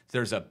 She's like,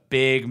 there's a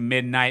big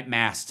midnight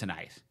mass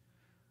tonight.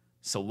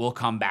 So we'll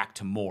come back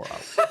tomorrow.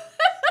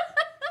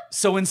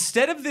 So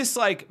instead of this,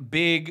 like,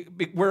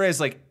 big, whereas,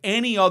 like,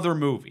 any other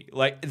movie,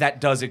 like, that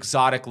does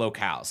exotic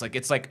locales, like,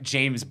 it's like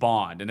James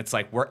Bond, and it's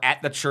like, we're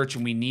at the church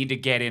and we need to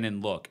get in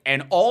and look.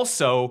 And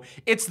also,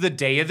 it's the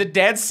Day of the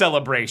Dead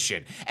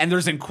celebration, and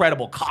there's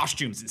incredible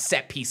costumes and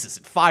set pieces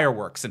and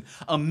fireworks and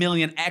a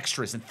million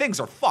extras, and things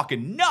are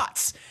fucking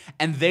nuts.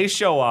 And they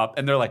show up,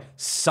 and they're like,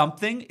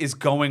 something is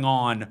going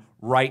on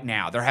right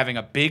now. They're having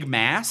a big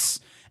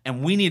mass,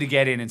 and we need to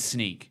get in and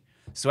sneak.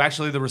 So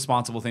actually the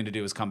responsible thing to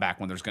do is come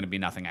back when there's going to be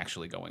nothing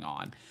actually going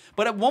on.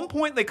 But at one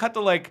point they cut to,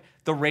 like,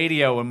 the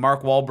radio and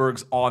Mark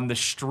Wahlberg's on the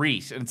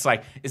street. And it's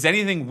like, is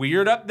anything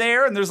weird up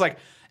there? And there's like,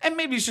 and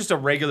maybe it's just a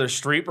regular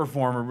street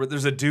performer, but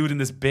there's a dude in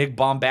this big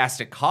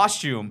bombastic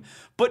costume,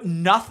 but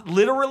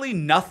literally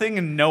nothing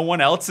and no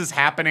one else is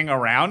happening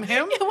around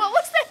him. Yeah, what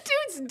was that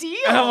dude's deal?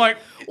 And I'm like,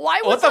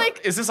 why was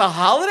is this a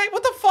holiday?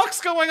 What the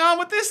fuck's going on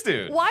with this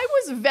dude? Why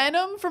was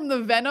Venom from the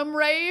Venom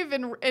rave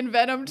in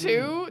Venom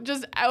 2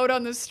 just out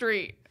on the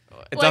street?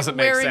 It doesn't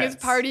make sense. Wearing his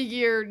party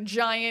gear,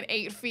 giant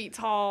 8 feet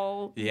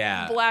tall,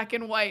 black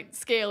and white,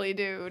 scaly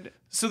dude.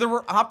 So there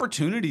were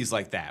opportunities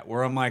like that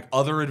where I'm like,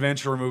 other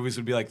adventure movies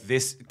would be like,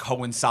 this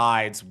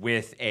coincides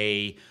with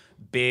a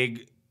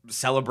big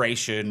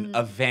celebration,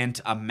 event,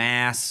 a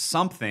mass,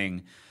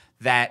 something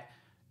that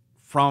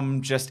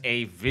from just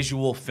a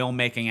visual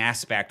filmmaking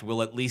aspect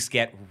will at least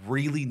get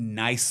really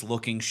nice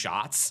looking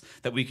shots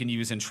that we can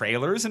use in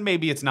trailers. And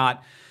maybe it's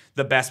not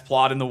the best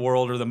plot in the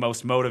world or the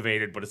most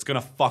motivated, but it's going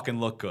to fucking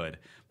look good.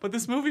 But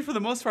this movie, for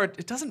the most part,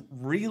 it doesn't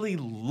really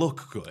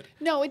look good.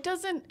 No, it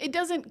doesn't.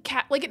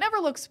 It never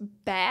looks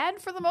bad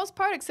for the most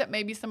part, except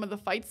maybe some of the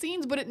fight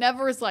scenes, but it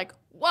never is like,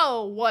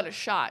 whoa, what a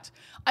shot.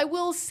 I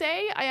will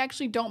say I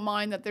actually don't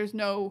mind that there's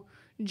no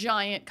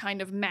giant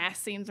kind of mass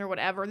scenes or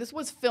whatever. This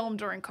was filmed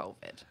during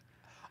COVID.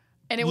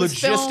 And it was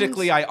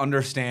logistically, I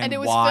understand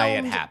why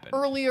it happened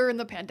earlier in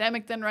the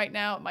pandemic than right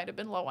now. It might have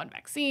been low on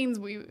vaccines.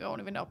 We don't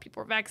even know if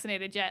people are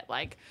vaccinated yet.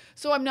 Like,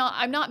 so I'm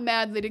not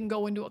mad they didn't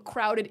go into a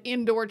crowded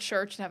indoor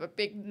church and have a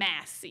big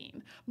mass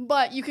scene.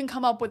 But you can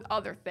come up with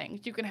other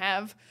things. You can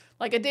have,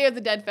 like, a Day of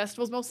the Dead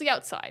festival is mostly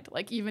outside.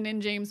 Like, even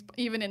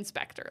in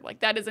Spectre,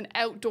 like, that is an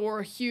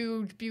outdoor,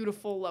 huge,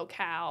 beautiful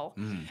locale.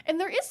 And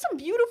there is some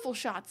beautiful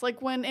shots,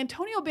 like when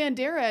Antonio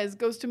Banderas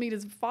goes to meet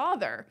his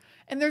father,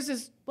 and there's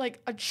this,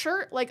 like, a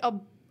church, like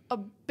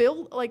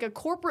a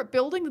corporate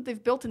building that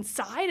they've built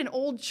inside an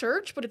old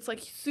church, but it's, like,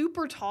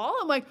 super tall.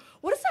 I'm like,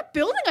 what is that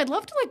building? I'd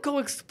love to, like, go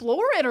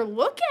explore it or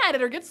look at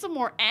it or get some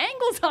more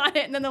angles on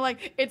it. And then they're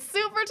like, it's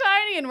super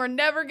tiny and we're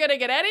never going to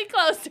get any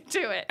closer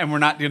to it. And we're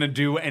not going to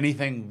do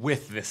anything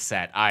with this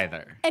set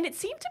either. And it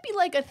seemed to be,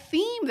 like, a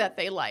theme that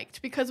they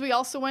liked, because we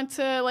also went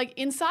to, like,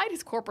 inside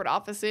his corporate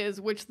offices,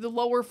 which the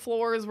lower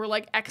floors were,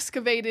 like,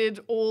 excavated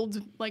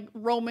old, like,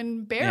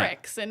 Roman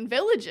barracks and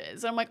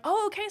villages. And I'm like,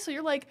 oh, okay, so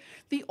you're, like,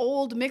 the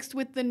old mixed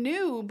with the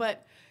new.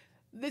 But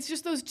it's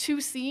just those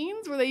two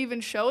scenes where they even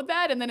showed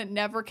that, and then it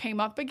never came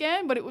up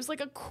again. But it was, like,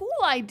 a cool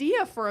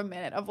idea for a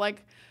minute of,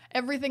 like,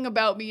 everything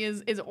about me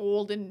is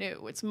old and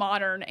new. It's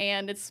modern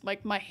and it's,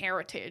 like, my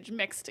heritage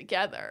mixed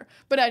together.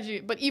 But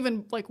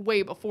even, like,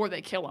 way before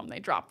they kill him, they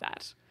drop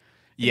that.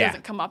 It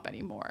doesn't come up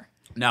anymore.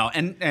 No,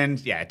 and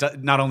yeah,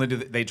 not only do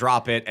they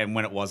drop it, and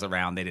when it was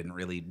around, they didn't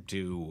really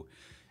do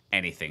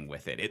anything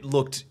with it. It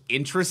looked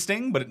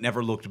interesting, but it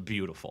never looked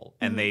beautiful,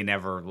 and they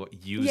never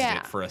used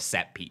it for a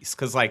set piece.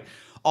 Because, like,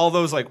 all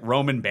those, like,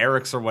 Roman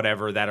barracks or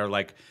whatever that are,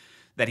 like,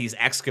 that he's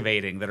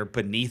excavating that are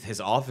beneath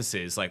his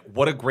offices, like,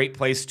 what a great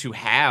place to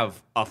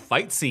have a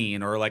fight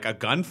scene or, like, a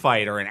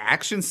gunfight or an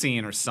action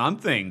scene or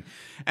something.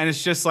 And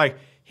it's just like,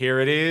 here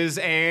it is,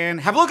 and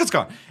have a look, it's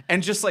gone.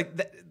 And just, like,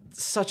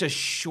 such a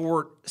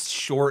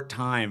short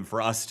time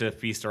for us to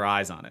feast our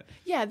eyes on it.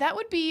 Yeah, that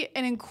would be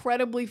an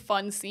incredibly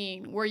fun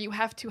scene where you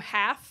have to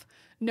half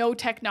know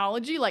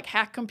technology, like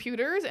hack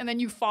computers, and then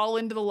you fall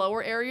into the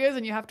lower areas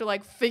and you have to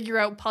like figure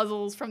out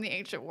puzzles from the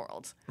ancient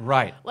world.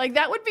 Right. Like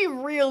that would be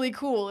really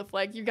cool if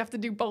like you have to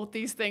do both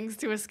these things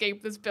to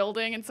escape this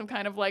building and some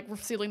kind of like we're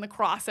sealing the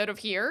cross out of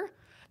here.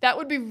 That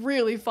would be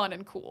really fun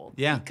and cool.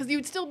 Yeah. Because you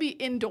would still be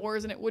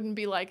indoors and it wouldn't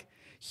be like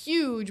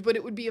huge, but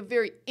it would be a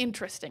very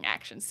interesting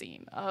action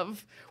scene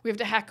of we have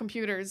to hack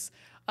computers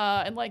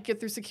and like get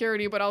through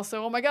security, but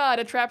also, oh my God,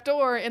 a trap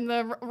door in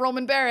the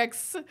Roman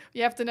barracks.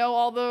 You have to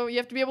know you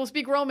have to be able to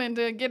speak Roman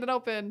to get it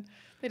open.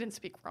 They didn't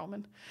speak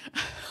Roman.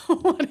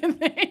 What did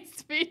they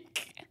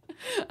speak?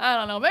 I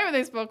don't know. Maybe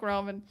they spoke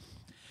Roman.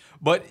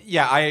 But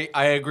yeah,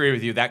 I agree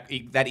with you.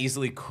 That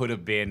easily could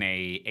have been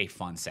a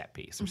fun set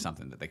piece or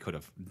something that they could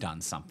have done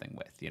something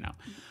with, you know.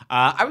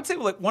 I would say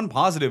like one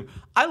positive,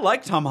 I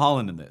like Tom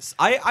Holland in this.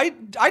 I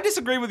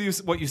disagree with you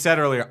what you said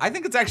earlier. I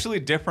think it's actually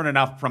different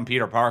enough from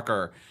Peter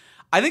Parker.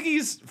 I think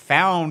he's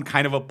found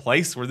kind of a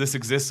place where this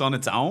exists on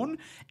its own,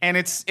 and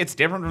it's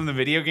different from the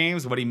video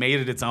games, but he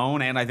made it its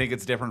own, and I think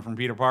it's different from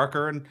Peter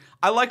Parker, and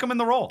I like him in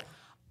the role.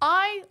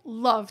 I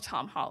love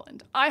Tom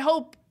Holland. I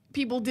hope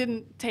people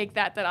didn't take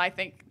that I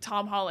think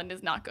Tom Holland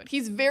is not good.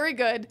 He's very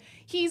good.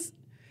 He's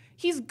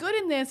good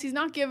in this. He's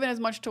not given as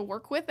much to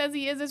work with as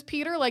he is as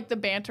Peter. Like the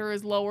banter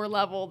is lower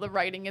level. The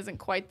writing isn't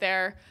quite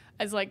there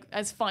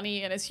as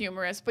funny and as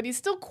humorous, but he's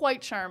still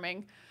quite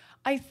charming.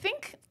 I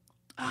think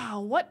I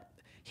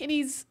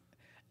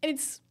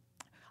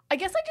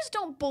guess I just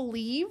don't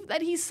believe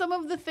that he's some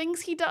of the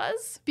things he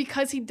does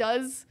because he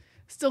does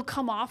still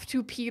come off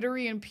too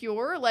Petery and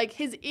pure. Like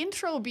his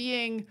intro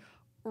being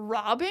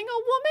robbing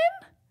a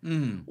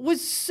woman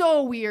was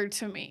so weird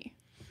to me.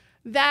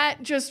 That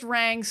just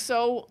rang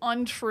so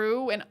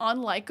untrue and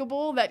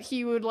unlikable that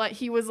he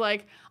was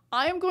like,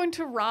 I am going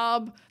to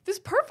rob this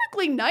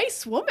perfectly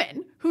nice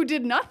woman who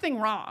did nothing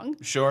wrong.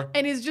 Sure.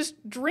 And is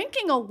just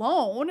drinking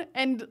alone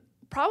and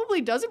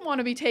probably doesn't want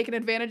to be taken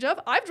advantage of.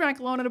 I've drank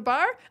alone at a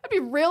bar. I'd be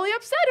really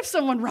upset if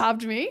someone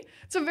robbed me.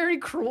 It's a very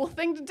cruel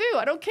thing to do.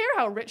 I don't care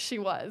how rich she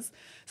was.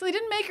 So they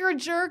didn't make her a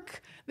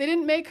jerk. They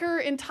didn't make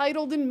her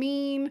entitled and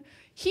mean.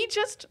 He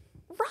just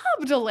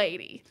robbed a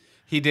lady.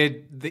 He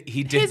did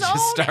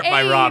just start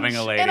by robbing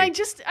a lady. And I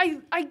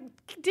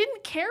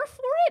didn't care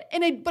for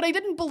it, but I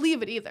didn't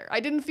believe it either.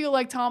 I didn't feel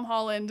like Tom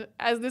Holland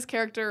as this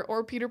character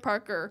or Peter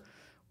Parker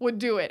would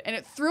do it, and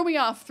it threw me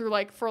off for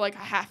a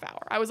half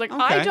hour. I was like,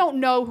 okay. I don't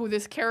know who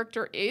this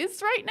character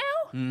is right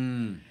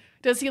now.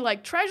 Does he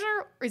like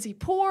treasure? Is he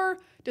poor?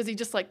 Does he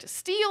just like to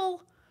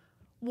steal?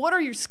 What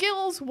are your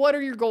skills? What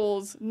are your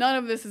goals? None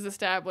of this is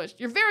established.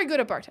 You're very good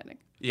at bartending.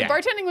 Yeah. The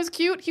bartending was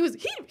cute. He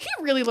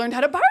really learned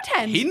how to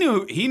bartend. He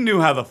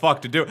knew how the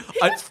fuck to do it. He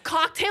was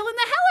cocktailing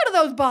the hell out of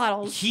those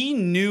bottles. He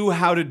knew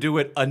how to do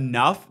it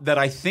enough that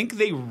I think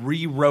they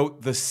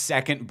rewrote the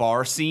second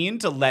bar scene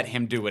to let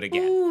him do it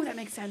again. Ooh, that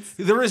makes sense.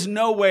 There is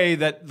no way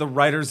that the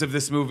writers of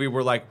this movie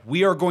were like,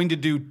 we are going to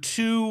do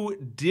two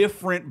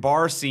different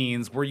bar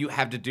scenes where you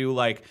have to do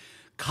like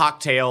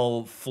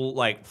cocktail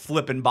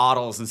flipping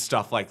bottles and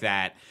stuff like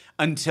that.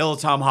 Until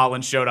Tom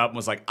Holland showed up and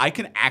was like, I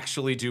can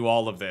actually do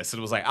all of this. And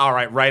it was like, all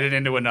right, write it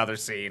into another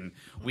scene.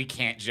 We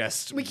can't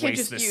just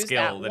waste the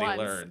skill that he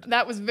learned.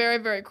 That was very,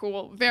 very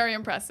cool. Very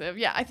impressive.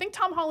 Yeah, I think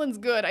Tom Holland's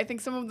good. I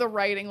think some of the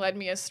writing led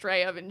me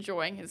astray of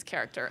enjoying his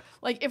character.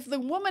 Like, if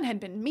the woman had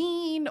been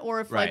mean or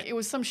if, like, it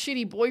was some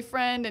shitty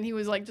boyfriend and he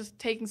was, like, just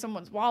taking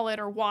someone's wallet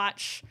or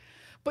watch.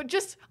 But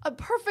just a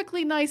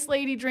perfectly nice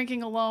lady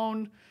drinking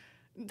alone,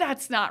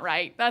 that's not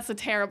right. That's a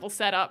terrible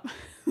setup.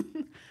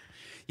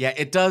 Yeah,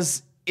 it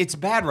does. It's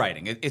bad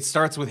writing. It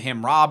starts with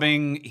him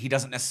robbing. He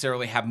doesn't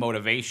necessarily have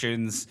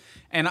motivations,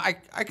 and I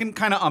can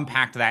kind of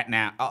unpack that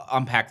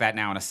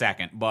now in a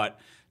second. But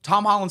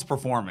Tom Holland's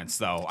performance,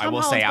 though, I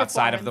will say,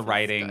 outside of the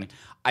writing,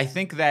 I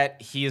think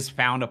that he has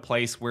found a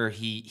place where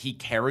he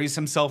carries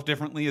himself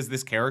differently as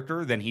this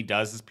character than he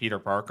does as Peter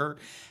Parker,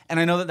 and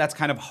I know that that's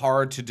kind of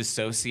hard to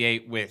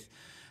dissociate with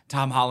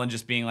Tom Holland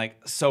just being like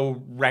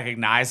so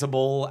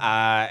recognizable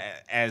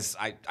as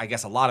I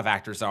guess a lot of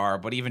actors are,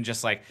 but even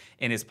just like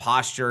in his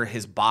posture,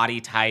 his body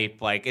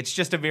type, like it's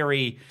just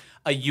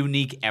a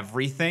unique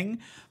everything.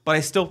 But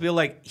I still feel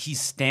like he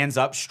stands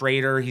up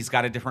straighter. He's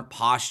got a different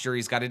posture.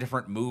 He's got a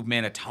different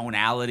movement, a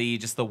tonality,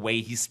 just the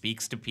way he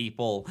speaks to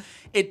people.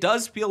 It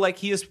does feel like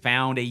he has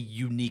found a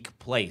unique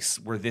place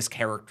where this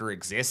character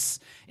exists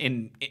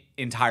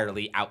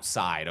entirely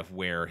outside of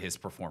where his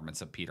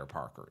performance of Peter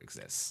Parker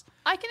exists.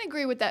 I can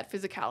agree with that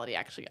physicality,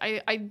 actually.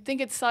 I think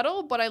it's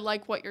subtle, but I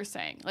like what you're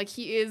saying. Like,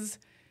 he is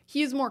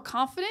more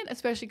confident,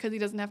 especially because he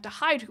doesn't have to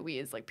hide who he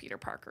is like Peter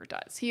Parker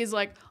does. He is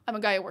like, I'm a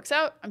guy who works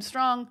out, I'm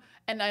strong,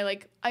 and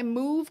I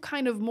move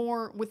kind of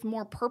more with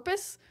more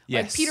purpose.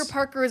 Yes. Like, Peter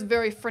Parker is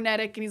very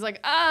frenetic, and he's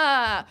like,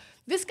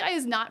 this guy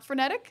is not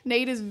frenetic.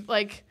 Nate is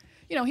like,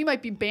 he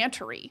might be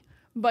bantery,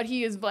 but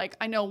he is like,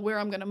 I know where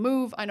I'm going to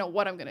move. I know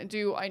what I'm going to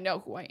do. I know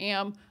who I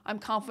am. I'm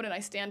confident. I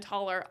stand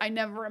taller. I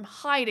never am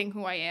hiding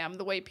who I am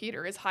the way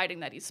Peter is hiding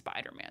that he's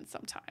Spider-Man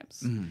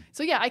sometimes.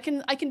 So yeah, I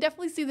can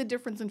definitely see the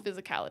difference in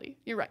physicality.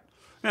 You're right.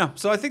 Yeah,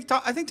 so I think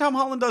Tom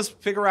Holland does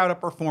figure out a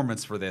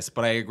performance for this,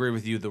 but I agree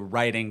with you. The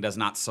writing does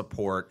not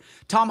support.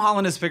 Tom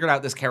Holland has figured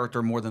out this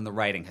character more than the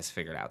writing has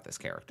figured out this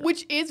character,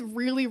 which is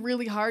really,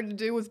 really hard to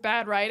do with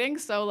bad writing.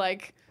 So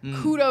like,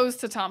 kudos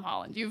to Tom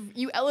Holland.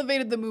 You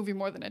elevated the movie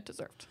more than it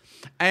deserved.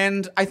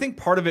 And I think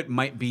part of it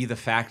might be the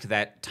fact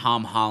that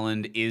Tom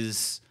Holland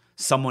is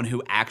someone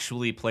who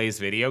actually plays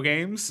video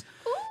games.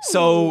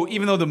 So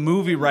even though the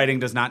movie writing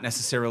does not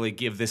necessarily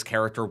give this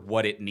character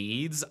what it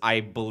needs,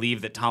 I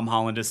believe that Tom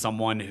Holland is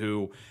someone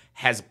who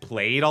has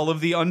played all of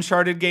the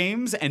Uncharted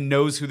games and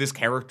knows who this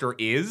character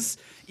is,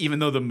 even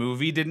though the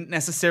movie didn't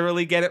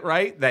necessarily get it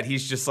right, that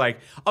he's just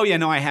like, oh yeah,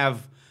 no, I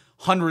have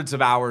hundreds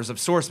of hours of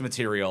source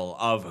material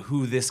of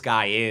who this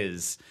guy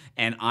is,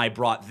 and I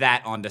brought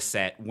that onto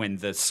set when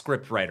the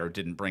scriptwriter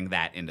didn't bring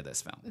that into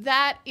this film.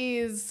 That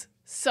is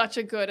such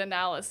a good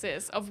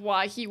analysis of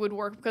why he would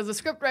work, because the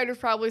scriptwriter's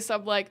probably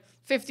some like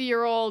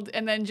 50-year-old,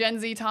 and then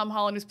Gen Z Tom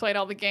Holland, who's played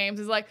all the games,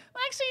 is like,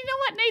 well, actually, you know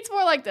what? Nate's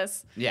more like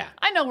this. Yeah.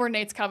 I know where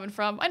Nate's coming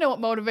from. I know what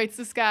motivates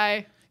this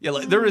guy. Yeah,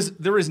 like, there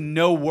is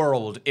no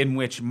world in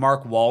which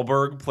Mark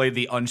Wahlberg played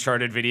the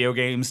Uncharted video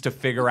games to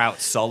figure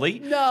out Sully.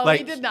 No,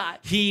 like, he did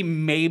not. He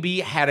maybe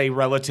had a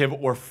relative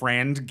or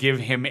friend give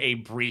him a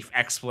brief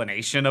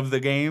explanation of the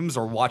games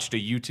or watched a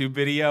YouTube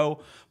video,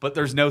 but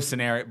there's no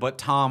scenario. But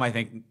Tom, I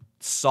think,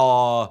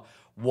 saw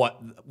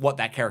what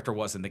that character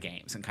was in the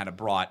games and kind of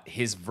brought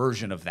his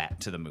version of that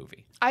to the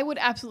movie. I would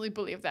absolutely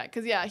believe that,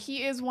 because yeah,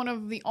 he is one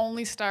of the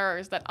only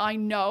stars that I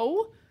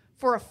know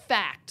for a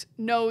fact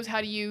knows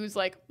how to use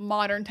like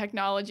modern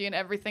technology and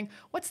everything.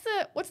 What's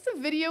the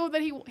video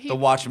that he The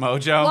Watch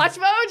Mojo? Watch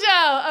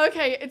Mojo.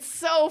 Okay, it's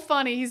so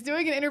funny. He's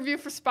doing an interview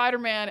for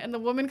Spider-Man, and the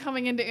woman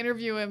coming in to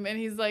interview him, and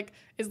he's like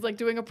is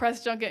doing a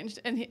press junket,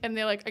 and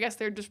they're like, I guess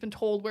they're just been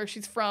told where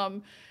she's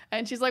from.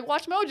 And she's like,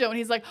 Watch Mojo. And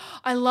he's like,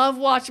 I love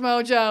Watch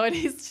Mojo. And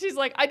she's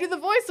like, I do the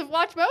voice of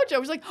Watch Mojo.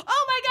 She's like,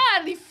 oh my God.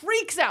 And he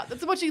freaks out.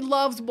 That's how much he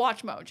loves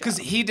Watch Mojo. Because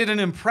he did an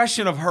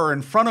impression of her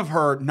in front of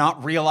her,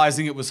 not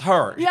realizing it was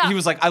her. Yeah. He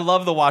was like, I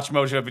love the Watch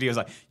Mojo videos.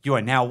 Like, you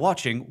are now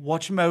watching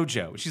Watch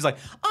Mojo. She's like,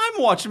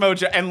 I'm Watch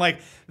Mojo. And like,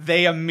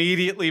 they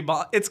immediately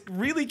it's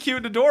really cute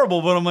and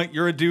adorable. But I'm like,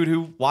 you're a dude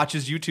who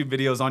watches YouTube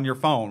videos on your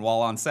phone while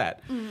on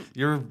set.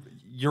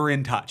 You're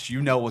in touch.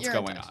 You know what's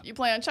going on. You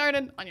play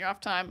Uncharted on your off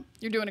time.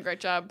 You're doing a great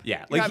job.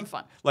 Yeah, you're having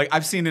fun. Like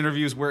I've seen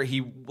interviews where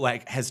he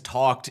like has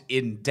talked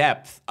in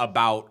depth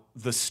about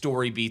the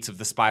story beats of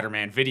the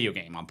Spider-Man video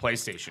game on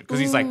PlayStation, because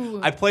he's like,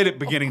 I played it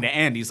beginning to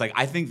end. He's like,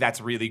 I think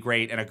that's really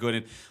great and a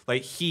good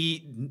like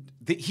he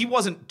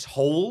wasn't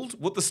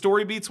told what the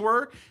story beats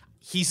were.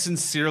 He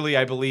sincerely,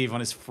 I believe,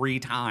 on his free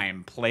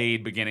time,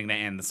 played beginning to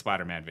end the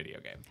Spider-Man video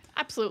game.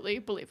 Absolutely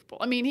believable.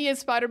 I mean, he is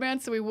Spider-Man,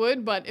 so he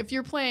would, but if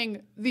you're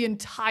playing the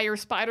entire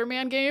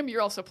Spider-Man game,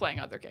 you're also playing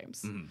other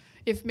games.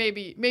 If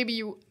maybe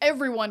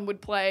everyone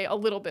would play a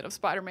little bit of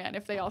Spider-Man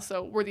if they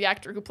also were the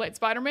actor who played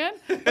Spider-Man,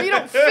 but you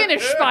don't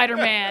finish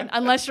Spider-Man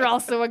unless you're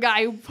also a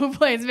guy who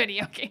plays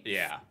video games.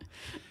 Yeah.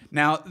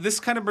 Now, this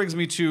kind of brings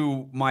me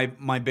to my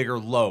bigger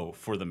low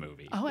for the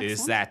movie.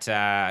 Is that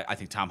I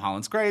think Tom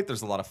Holland's great.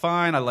 There's a lot of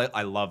fun.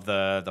 I love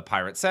the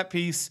pirate set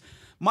piece.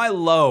 My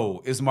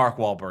low is Mark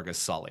Wahlberg as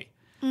Sully.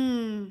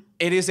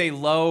 It is a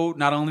low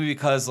not only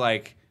because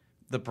like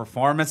the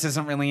performance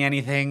isn't really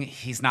anything.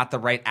 He's not the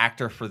right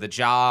actor for the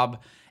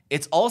job.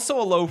 It's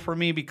also a low for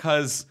me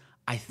because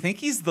I think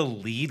he's the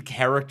lead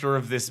character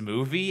of this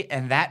movie,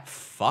 and that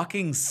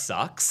fucking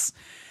sucks.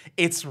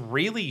 It's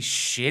really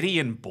shitty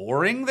and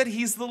boring that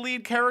he's the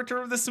lead character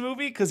of this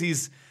movie because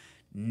he's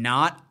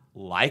not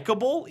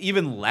likable,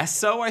 even less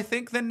so, I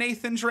think, than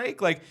Nathan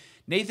Drake. Like,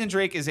 Nathan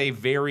Drake is a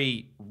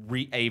very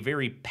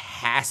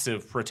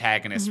passive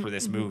protagonist for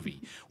this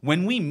movie.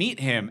 When we meet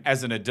him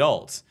as an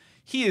adult,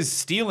 he is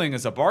stealing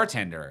as a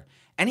bartender,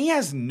 and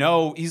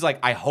he's like,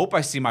 I hope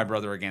I see my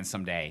brother again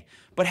someday,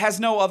 but has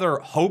no other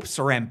hopes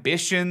or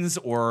ambitions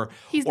or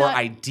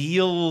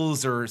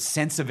ideals or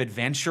sense of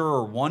adventure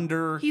or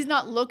wonder. He's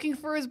not looking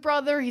for his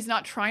brother. He's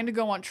not trying to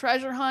go on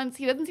treasure hunts.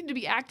 He doesn't seem to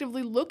be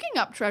actively looking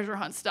up treasure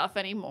hunt stuff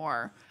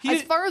anymore.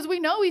 As far as we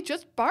know, he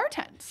just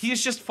bartends. He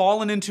has just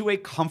fallen into a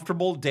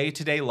comfortable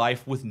day-to-day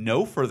life with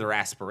no further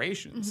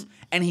aspirations.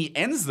 And he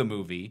ends the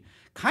movie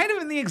kind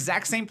of in the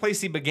exact same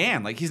place he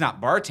began. Like, he's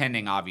not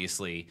bartending,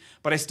 obviously,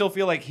 but I still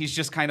feel like he's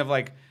just kind of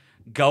like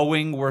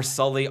going where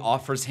Sully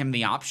offers him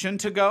the option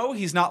to go.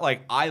 He's not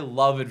like, I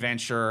love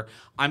adventure.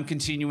 I'm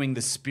continuing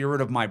the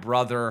spirit of my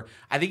brother.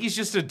 I think he's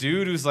just a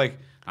dude who's like,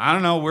 I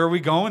don't know, where are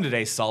we going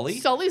today, Sully?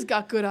 Sully's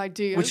got good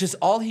ideas. Which is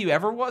all he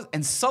ever was.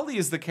 And Sully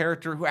is the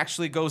character who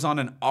actually goes on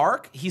an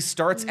arc. He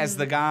starts as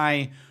the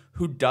guy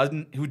who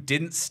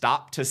didn't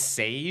stop to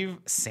save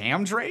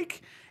Sam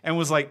Drake and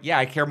was like, yeah,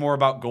 I care more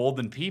about gold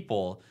than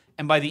people.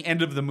 And by the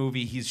end of the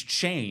movie, he's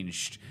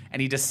changed,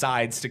 and he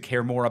decides to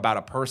care more about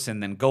a person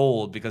than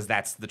gold because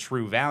that's the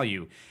true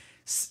value.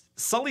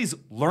 Sully's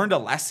learned a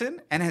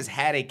lesson and has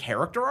had a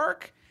character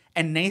arc,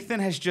 and Nathan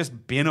has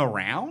just been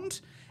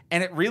around.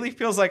 And it really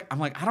feels like, I'm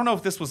like, I don't know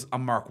if this was a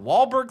Mark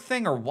Wahlberg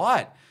thing or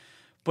what,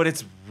 but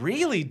it's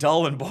really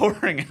dull and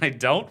boring, and I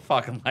don't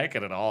fucking like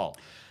it at all.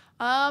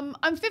 I'm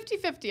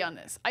 50-50 on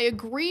this. I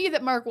agree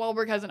that Mark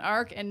Wahlberg has an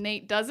arc and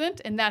Nate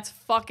doesn't, and that's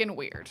fucking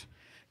weird.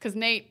 Because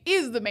Nate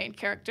is the main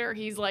character.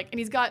 He's like, and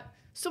he's got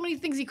so many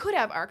things he could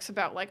have arcs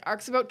about, like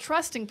arcs about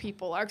trusting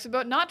people, arcs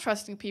about not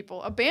trusting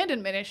people,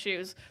 abandonment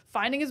issues,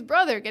 finding his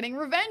brother, getting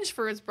revenge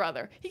for his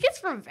brother. He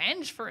gets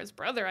revenge for his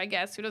brother, I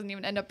guess, who doesn't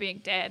even end up being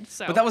dead.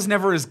 So, but that was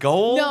never his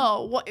goal?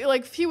 No,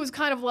 like he was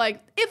kind of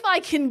like, if I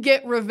can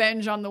get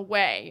revenge on the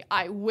way,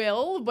 I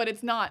will, but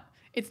it's not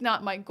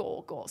my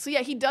goal. So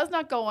yeah, he does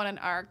not go on an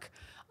arc.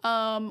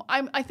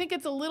 I think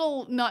it's a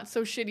little not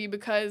so shitty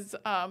because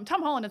Tom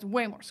Holland has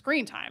way more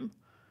screen time.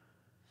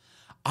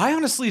 I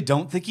honestly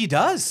don't think he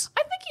does.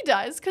 I think he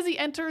does because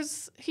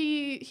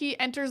he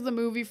enters the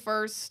movie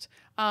first.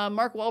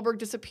 Mark Wahlberg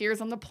disappears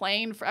on the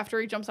plane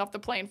after he jumps off the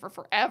plane for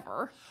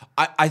forever.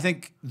 I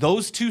think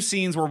those two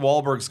scenes where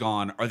Wahlberg's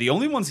gone are the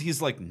only ones he's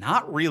like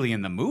not really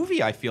in the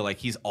movie. I feel like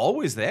he's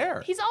always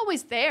there. He's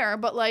always there,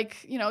 but like,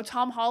 you know,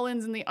 Tom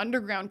Holland's in the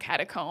underground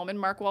catacomb and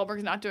Mark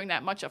Wahlberg's not doing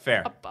that much up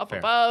Fair.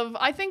 above.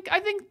 I think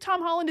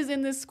Tom Holland is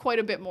in this quite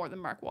a bit more than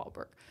Mark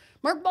Wahlberg.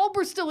 Mark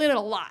Wahlberg's still in it a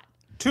lot.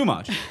 Too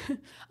much. I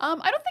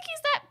don't think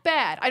he's that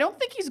bad. I don't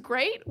think he's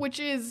great, which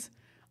is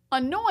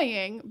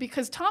annoying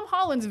because Tom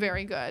Holland's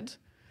very good.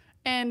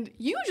 And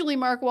usually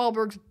Mark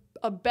Wahlberg's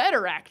a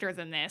better actor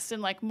than this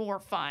and like more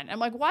fun. I'm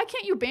like, why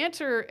can't you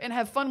banter and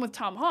have fun with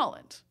Tom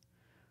Holland?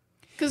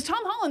 Because Tom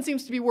Holland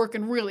seems to be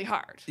working really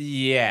hard.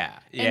 Yeah.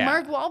 And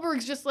Mark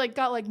Wahlberg's just like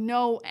got like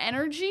no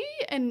energy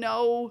and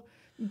no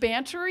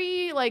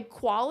bantery like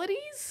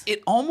qualities.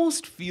 It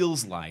almost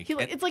feels like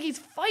it's like he's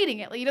fighting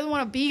it. Like he doesn't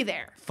want to be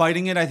there.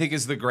 Fighting it, I think,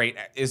 is a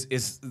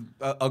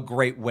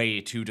great way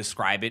to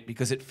describe it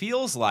because it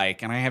feels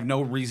like, and I have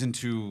no reason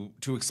to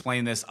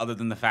explain this other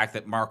than the fact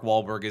that Mark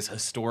Wahlberg is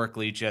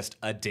historically just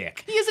a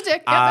dick. He is a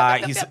dick.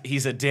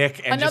 He's a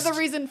dick. And another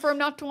reason for him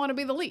not to want to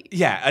be the lead.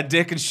 Yeah, a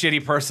dick and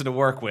shitty person to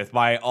work with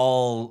by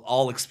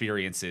all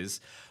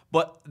experiences.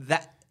 But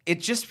that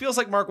it just feels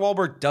like Mark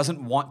Wahlberg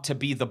doesn't want to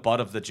be the butt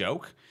of the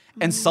joke.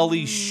 And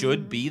Sully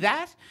should be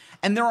that.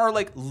 And there are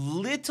like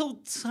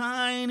little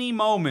tiny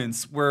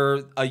moments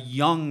where a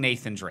young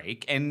Nathan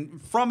Drake,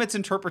 and from its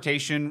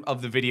interpretation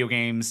of the video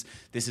games,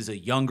 this is a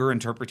younger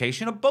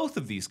interpretation of both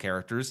of these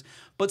characters,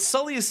 but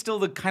Sully is still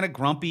the kind of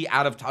grumpy,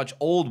 out of touch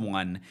old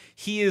one.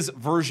 He is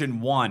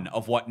version 1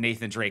 of what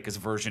Nathan Drake is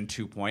version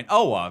 2.0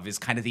 of, is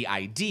kind of the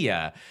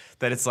idea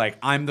that it's like,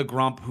 I'm the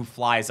grump who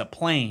flies a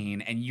plane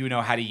and you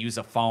know how to use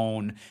a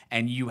phone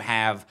and you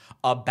have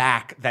a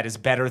back that is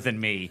better than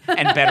me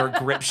and better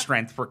grip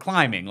strength for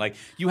climbing. Like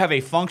you have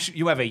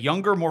a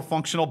younger, more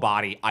functional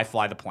body. I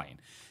fly the plane.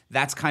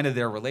 That's kind of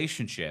their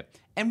relationship.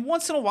 And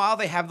once in a while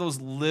they have those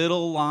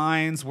little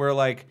lines where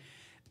like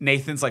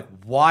Nathan's like,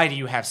 why do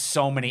you have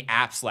so many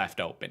apps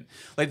left open?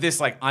 Like this,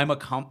 like I'm a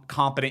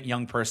competent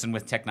young person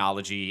with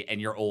technology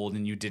and you're old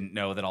and you didn't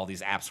know that all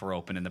these apps were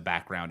open in the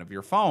background of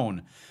your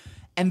phone.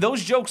 And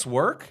those jokes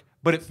work,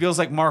 but it feels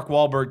like Mark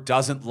Wahlberg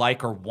doesn't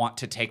like or want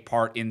to take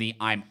part in the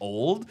I'm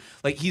old.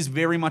 Like he's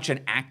very much an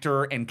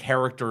actor and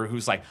character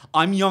who's like,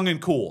 I'm young and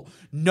cool.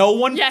 No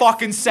one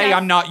fucking say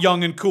I'm not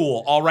young and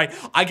cool, all right?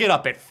 I get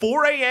up at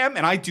 4 a.m.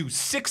 and I do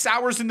 6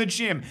 hours in the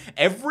gym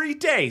every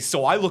day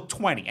so I look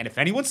 20. And if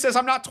anyone says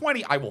I'm not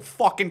 20, I will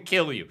fucking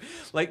kill you.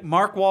 Like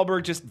Mark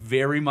Wahlberg just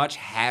very much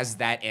has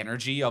that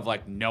energy of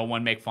like, no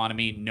one make fun of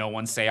me. No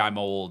one say I'm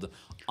old.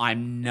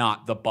 I'm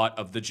not the butt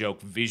of the joke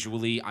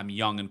visually. I'm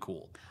young and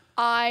cool.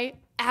 I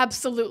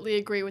absolutely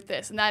agree with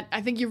this. And that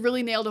I think you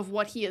really nailed of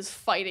what he is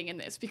fighting in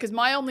this. Because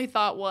my only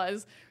thought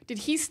was, did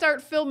he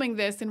start filming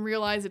this and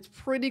realize it's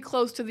pretty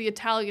close to the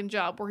Italian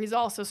Job where he's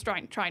also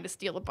trying to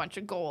steal a bunch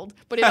of gold,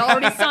 but he'd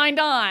already signed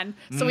on,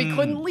 so he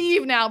couldn't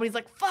leave now. But he's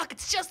like, fuck,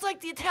 it's just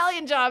like the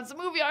Italian Job. It's a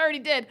movie I already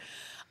did.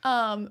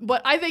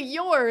 But I think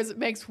yours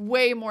makes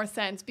way more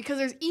sense because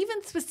there's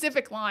even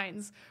specific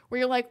lines where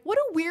you're like, what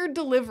a weird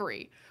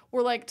delivery.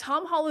 Where like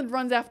Tom Holland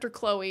runs after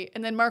Chloe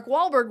and then Mark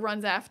Wahlberg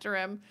runs after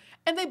him.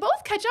 And they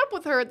both catch up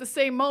with her at the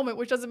same moment,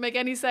 which doesn't make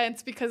any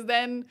sense because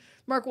then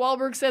Mark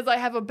Wahlberg says, I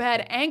have a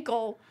bad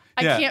ankle.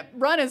 I can't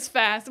run as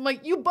fast. I'm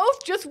like, you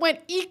both just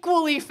went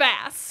equally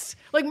fast.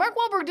 Like Mark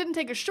Wahlberg didn't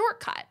take a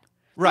shortcut.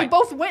 Right. They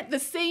both went the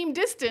same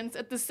distance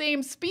at the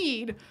same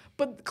speed,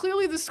 but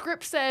clearly the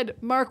script said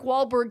Mark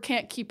Wahlberg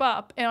can't keep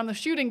up. And on the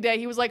shooting day,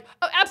 he was like,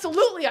 oh,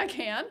 absolutely I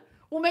can.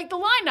 We'll make the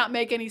line not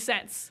make any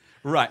sense.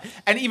 Right.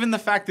 And even the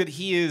fact that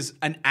he is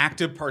an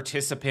active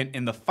participant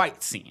in the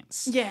fight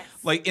scenes. Yes.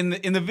 Like in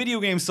the video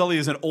game, Sully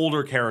is an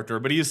older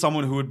character, but he is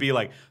someone who would be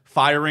like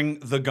firing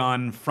the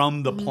gun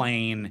from the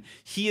plane.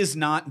 He is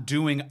not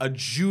doing a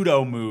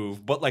judo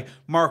move, but like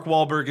Mark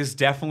Wahlberg is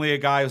definitely a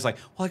guy who's like,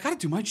 well, I got to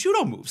do my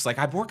judo moves. Like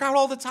I work out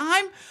all the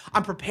time.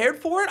 I'm prepared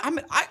for it.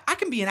 I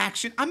can be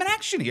I'm an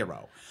action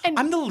hero. And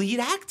I'm the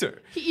lead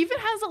actor. He even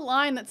has a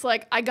line that's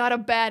like, I got a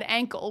bad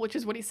ankle, which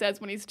is what he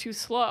says when he's too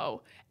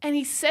slow. And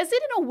he says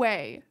it in a way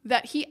way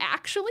that he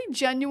actually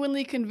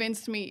genuinely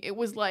convinced me it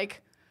was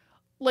like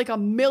a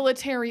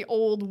military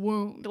old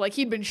wound. Like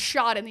he'd been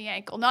shot in the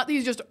ankle. Not that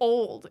he's just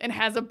old and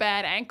has a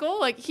bad ankle.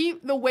 Like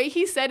the way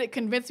he said it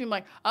convinced me. I'm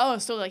like, oh,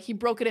 so like he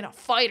broke it in a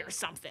fight or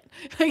something.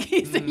 Like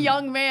he's a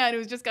young man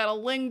who's just got a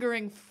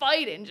lingering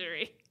fight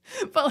injury.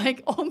 But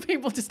like old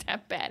people just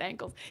have bad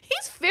ankles.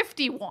 He's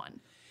 51.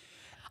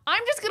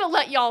 I'm just going to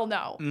let y'all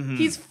know.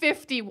 He's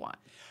 51.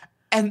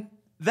 And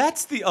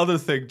that's the other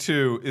thing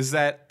too, is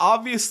that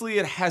obviously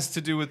it has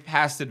to do with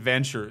past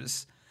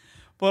adventures.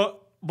 But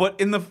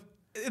in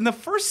the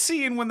first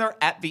scene when they're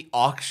at the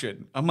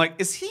auction, I'm like,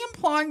 is he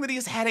implying that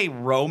he's had a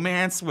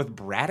romance with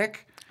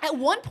Braddock? At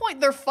one point,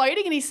 they're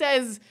fighting and he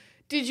says,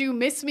 did you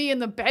miss me in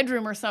the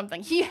bedroom or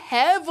something? He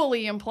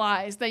heavily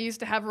implies they used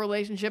to have a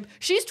relationship.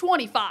 She's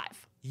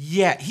 25.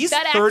 Yeah, he's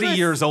That 30 actress-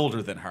 years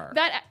older than her.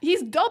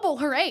 He's double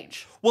her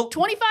age. Well-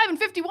 25 and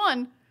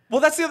 51. Well,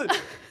 that's the other.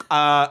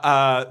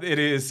 It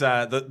is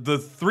the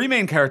three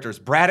main characters: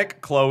 Braddock,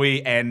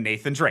 Chloe, and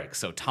Nathan Drake.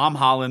 So Tom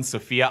Holland,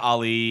 Sophia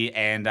Ali,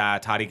 and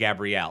Toddy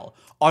Gabrielle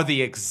are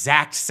the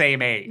exact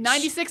same age.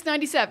 96,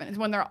 97 is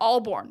when they're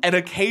all born. And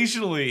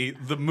occasionally,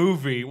 the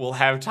movie will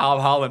have Tom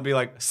Holland be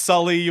like,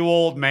 "Sully, you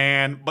old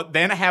man," but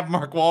then have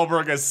Mark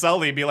Wahlberg as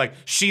Sully be like,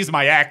 "She's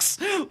my ex."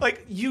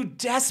 Like, you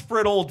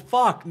desperate old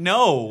fuck.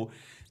 No.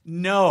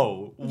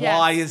 Yes.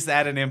 Why is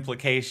that an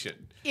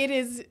implication? It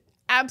is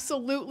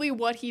absolutely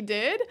what he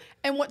did.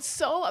 And what's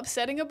so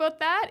upsetting about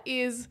that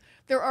is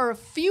there are a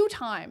few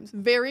times,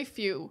 very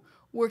few,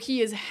 where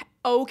he is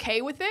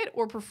okay with it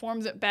or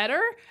performs it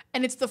better.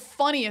 And it's the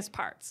funniest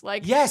parts.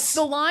 Like Yes.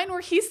 the line where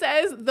he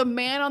says, the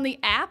man on the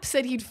app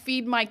said he'd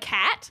feed my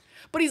cat,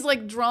 but he's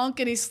like drunk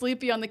and he's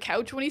sleepy on the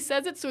couch when he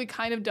says it. So he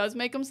kind of does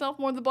make himself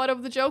more the butt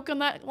of the joke on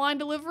that line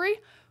delivery.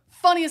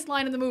 Funniest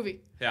line in the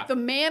movie. Yeah. The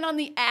man on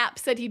the app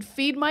said he'd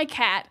feed my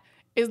cat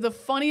is the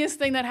funniest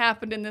thing that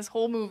happened in this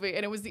whole movie.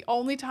 And it was the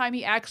only time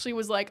he actually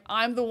was like,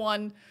 I'm the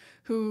one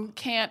who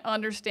can't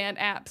understand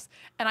apps.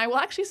 And I will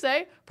actually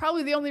say,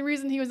 probably the only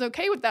reason he was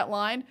okay with that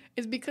line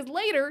is because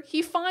later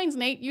he finds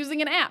Nate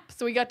using an app.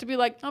 So he got to be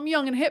like, I'm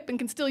young and hip and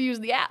can still use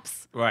the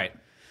apps. Right.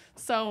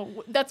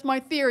 So that's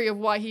my theory of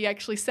why he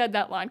actually said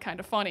that line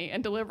kind of funny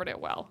and delivered it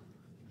well.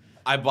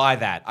 I buy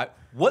that.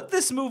 What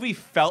this movie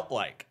felt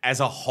like as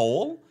a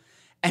whole,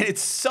 and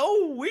it's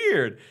so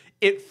weird,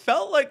 it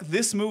felt like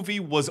this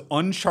movie was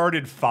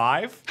Uncharted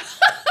 5.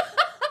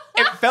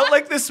 It felt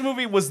like this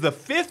movie was the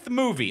fifth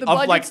movie The of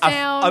like budget's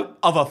down.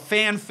 of a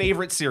fan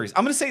favorite series.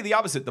 I'm going to say the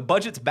opposite. The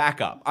budget's back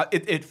up.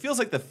 It feels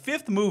like the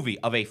fifth movie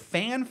of a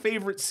fan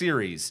favorite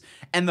series,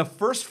 and the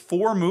first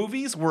four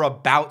movies were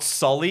about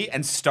Sully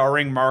and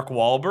starring Mark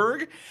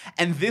Wahlberg.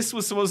 And this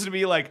was supposed to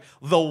be like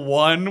the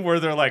one where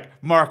they're like,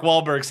 Mark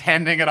Wahlberg's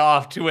handing it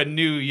off to a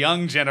new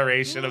young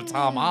generation of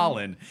Tom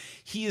Holland.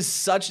 He is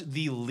such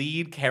the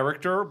lead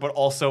character, but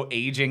also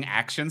aging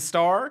action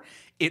star.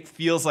 It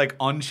feels like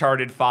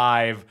Uncharted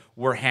 5,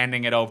 we're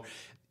handing it over.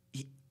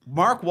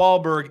 Mark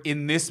Wahlberg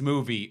in this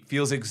movie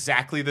feels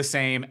exactly the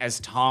same as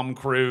Tom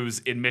Cruise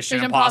in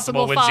Mission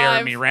Impossible with 5,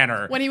 Jeremy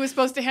Renner. when he was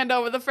supposed to hand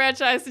over the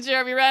franchise to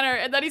Jeremy Renner,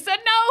 and then he said,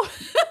 no,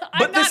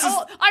 I'm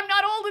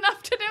not old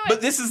enough to do it.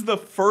 But this is the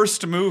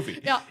first movie.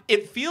 Yeah.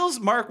 It feels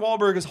Mark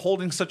Wahlberg is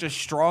holding such a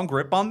strong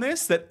grip on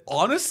this that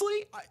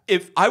honestly,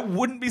 if I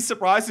wouldn't be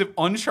surprised if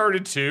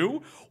Uncharted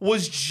 2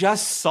 was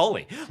just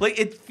Sully. Like,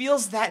 it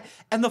feels that.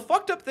 And the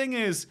fucked up thing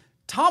is,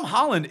 Tom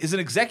Holland is an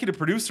executive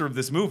producer of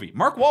this movie.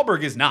 Mark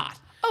Wahlberg is not.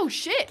 Oh,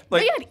 shit.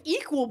 Like- They had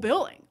equal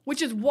billing,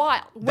 which is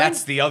wild.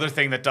 That's the other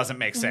thing that doesn't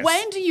make sense.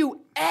 When do you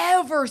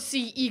ever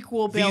see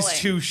equal billing? These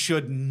two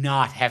should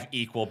not have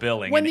equal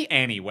billing in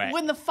any way.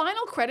 When the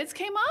final credits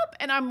came up,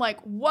 and I'm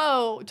like,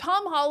 whoa,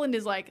 Tom Holland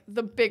is like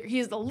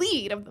he's the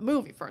lead of the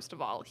movie, first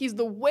of all. He's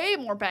the way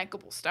more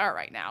bankable star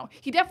right now.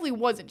 He definitely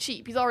wasn't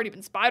cheap. He's already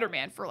been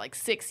Spider-Man for like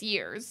 6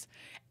 years.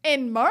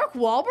 And Mark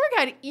Wahlberg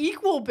had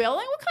equal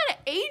billing? What kind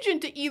of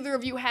agent do either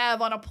of you have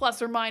on a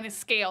plus or minus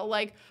scale?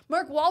 Like,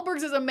 Mark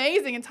Wahlberg's is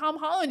amazing, and Tom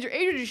Holland, your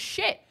agent is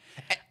shit.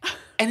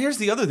 And here's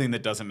the other thing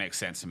that doesn't make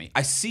sense to me.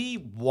 I see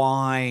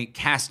why,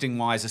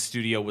 casting-wise, a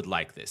studio would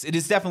like this. It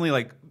is definitely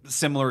like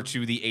similar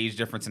to the age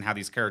difference in how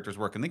these characters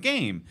work in the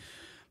game.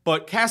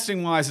 But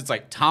casting-wise, it's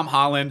like Tom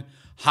Holland,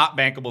 hot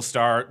bankable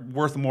star,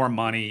 worth more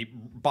money,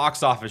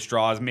 box office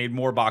draws, made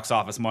more box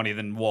office money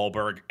than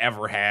Wahlberg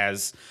ever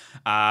has,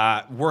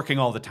 working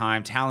all the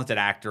time, talented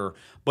actor,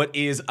 but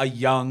is a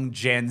young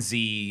Gen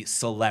Z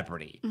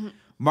celebrity. Mm-hmm.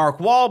 Mark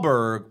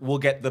Wahlberg will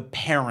get the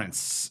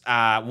parents,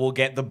 will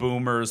get the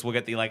boomers, will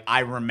get the like, I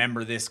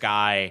remember this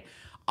guy.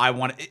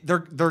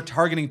 They're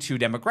targeting two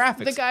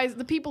demographics.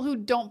 The people who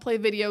don't play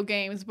video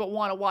games but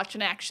want to watch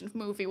an action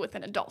movie with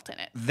an adult in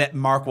it. That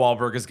Mark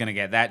Wahlberg is going to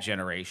get that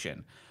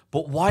generation.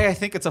 But why I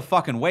think it's a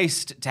fucking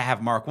waste to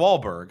have Mark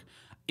Wahlberg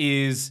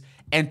is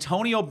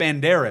Antonio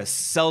Banderas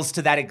sells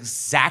to that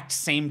exact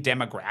same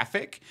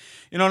demographic.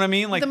 You know what I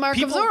mean? Like The Mark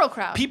of Zorro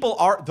crowd. People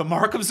are the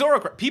Mark of Zorro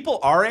crowd. People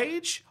our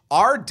age,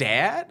 our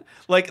dad,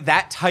 like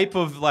that type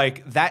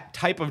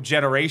of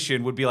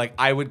generation would be like,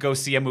 I would go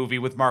see a movie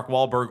with Mark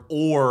Wahlberg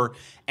or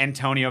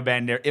Antonio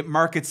Banderas. It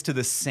markets to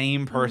the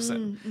same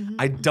person.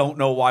 I don't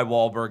know why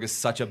Wahlberg is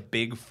such a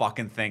big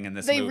fucking thing in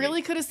this movie. They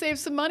really could have saved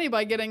some money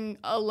by getting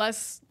a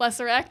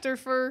lesser actor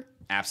for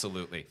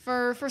Absolutely.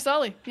 For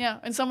Sully, yeah.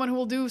 And someone who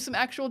will do some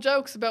actual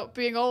jokes about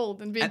being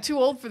old and being too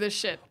old for this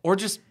shit. Or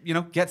just,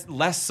 get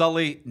less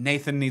Sully.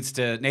 Nathan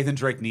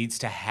Drake needs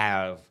to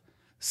have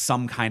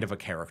some kind of a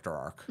character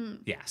arc.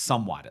 Yeah,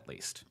 somewhat at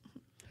least.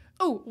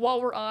 Oh,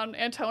 while we're on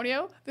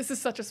Antonio, this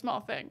is such a small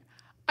thing.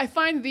 I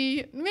find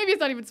maybe it's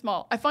not even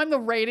small. I find the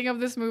rating of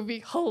this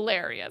movie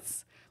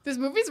hilarious. This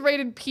movie's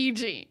rated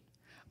PG.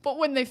 But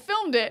when they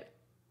filmed it,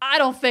 I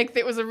don't think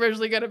it was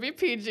originally going to be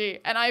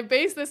PG. And I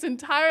base this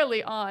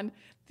entirely on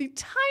the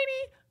tiny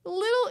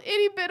little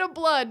itty bit of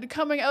blood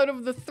coming out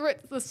of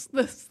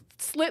the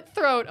slit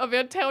throat of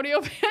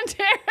Antonio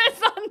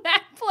Banderas on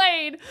that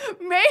plane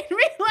made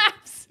me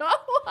laugh so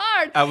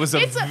hard. That was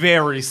a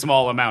very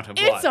small amount of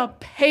blood. It's a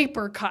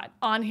paper cut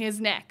on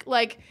his neck.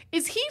 Like,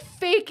 is he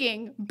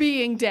faking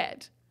being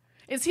dead?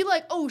 Is he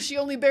like, oh, she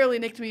only barely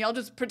nicked me, I'll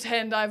just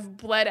pretend I've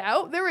bled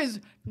out? There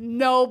is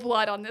no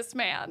blood on this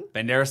man.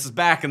 Banderas is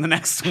back in the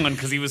next one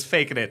because he was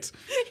faking it.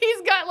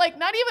 He's got,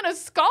 not even a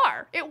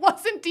scar. It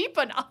wasn't deep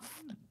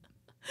enough.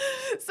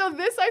 So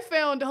this I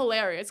found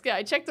hilarious. Yeah,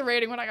 I checked the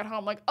rating when I got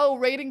home. Like, oh,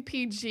 rating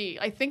PG.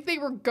 I think they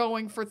were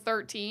going for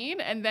 13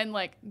 and then,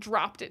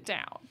 dropped it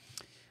down.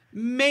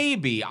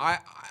 Maybe.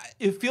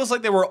 It feels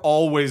like they were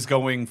always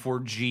going for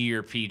G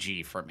or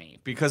PG for me,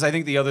 because I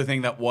think the other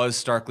thing that was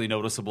starkly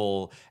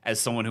noticeable as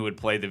someone who had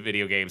played the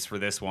video games for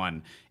this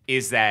one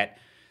is that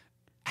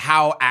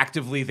how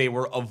actively they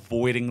were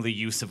avoiding the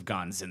use of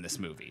guns in this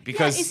movie.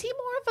 Because is he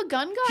more of a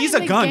gun guy? He's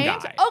a gun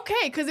guy. Okay,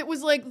 because it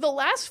was the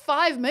last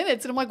 5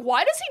 minutes, and I'm like,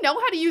 why does he know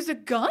how to use a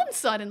gun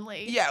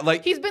suddenly? Yeah,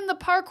 he's been the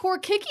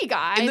parkour kicky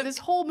guy this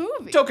whole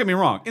movie. Don't get me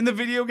wrong. In the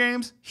video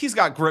games, he's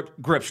got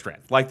grip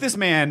strength. This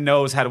man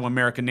knows how to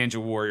American Ninja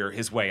Warrior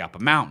his way up a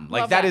mountain.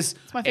 That is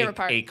my favorite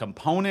part. A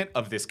component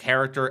of this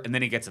character, and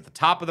then he gets at the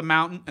top of the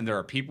mountain, and there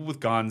are people with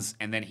guns,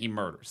 and then he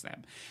murders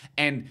them.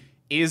 And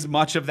is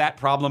much of that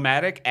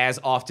problematic, as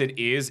often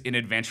is in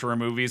adventurer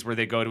movies where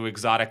they go to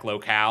exotic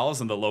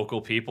locales and the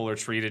local people are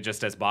treated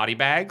just as body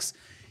bags?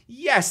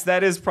 Yes,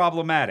 that is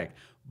problematic.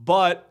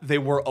 But they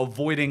were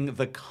avoiding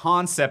the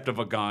concept of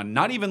a gun,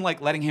 not even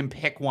letting him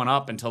pick one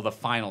up until the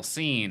final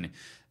scene,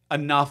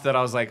 enough that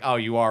I was like, oh,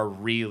 you are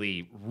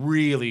really,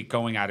 really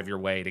going out of your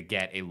way to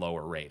get a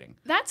lower rating.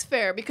 That's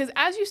fair, because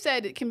as you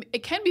said, it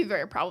can be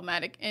very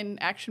problematic in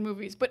action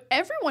movies, but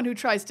everyone who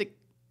tries to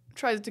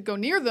go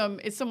near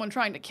them is someone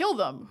trying to kill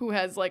them who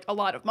has a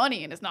lot of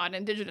money and is not an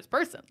indigenous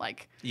person.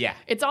 Yeah,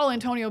 it's all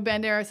Antonio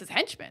Banderas'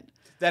 henchmen.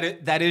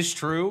 That is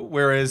true.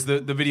 Whereas the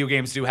video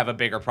games do have a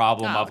bigger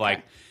problem of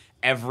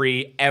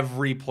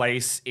every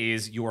place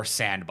is your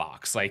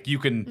sandbox. You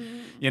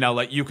can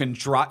you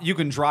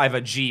can drive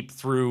a Jeep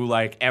through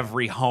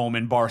every home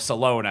in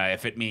Barcelona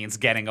if it means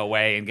getting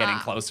away and getting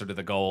closer to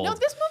the goal. No,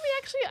 this movie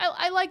actually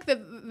I like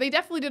that they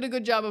definitely did a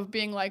good job of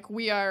being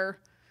we are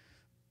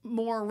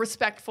more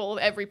respectful of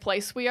every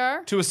place we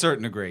are. To a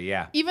certain degree,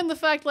 yeah. Even the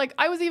fact,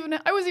 I was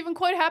even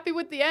quite happy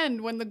with the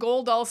end when the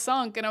gold all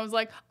sunk, and I was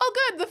like, oh,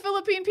 good, the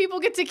Philippine people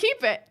get to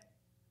keep it.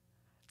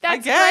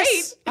 That's great.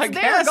 It's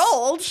their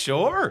gold.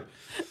 Sure.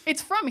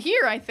 It's from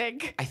here, I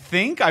think.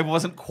 I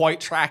wasn't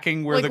quite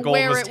tracking where the gold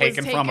was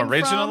taken from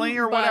originally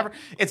or whatever.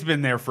 It's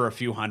been there for a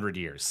few hundred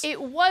years.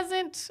 It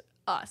wasn't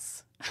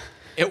us.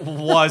 It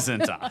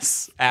wasn't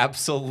us.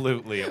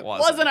 Absolutely, it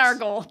wasn't. Wasn't our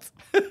gold.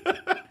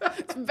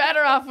 It's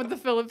better off with the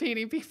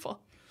Filipino people.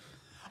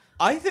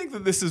 I think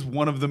that this is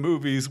one of the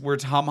movies where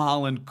Tom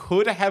Holland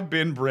could have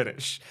been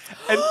British.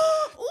 And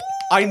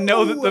I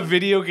know that the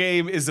video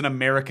game is an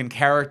American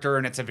character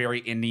and it's a very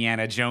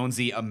Indiana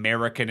Jonesy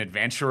American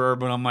adventurer,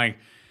 but I'm like,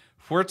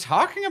 if we're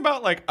talking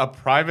about a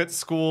private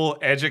school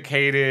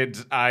educated,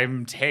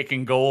 I'm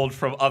taking gold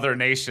from other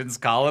nations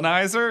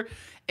colonizer,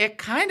 it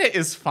kind of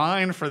is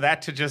fine for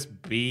that to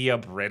just be a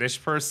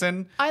British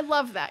person. I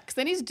love that, because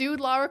then he's Dude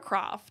Lara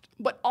Croft.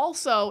 But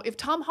also, if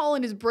Tom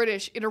Holland is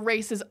British, it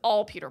erases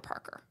all Peter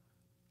Parker.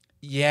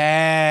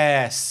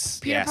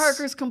 Yes. Peter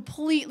Parker's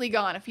completely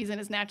gone if he's in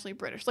his naturally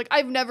British.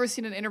 I've never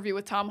seen an interview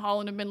with Tom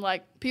Holland and been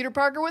like, Peter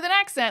Parker with an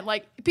accent.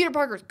 Peter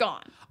Parker's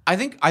gone. I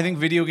think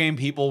video game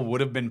people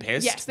would have been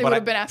pissed. Yes, they would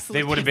have been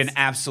absolutely They would have been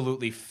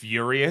absolutely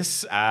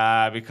furious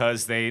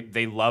because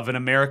they love an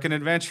American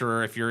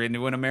adventurer. If you're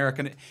into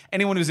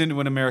anyone who's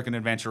into an American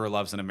adventurer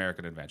loves an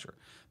American adventurer.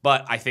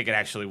 But I think it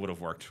actually would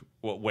have worked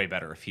way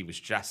better if he was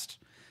just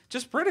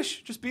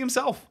British. Just be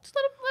himself. Just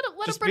let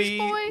a British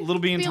boy. A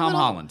little being Tom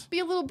Holland. Be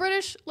a little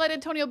British. Let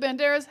Antonio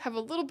Banderas have a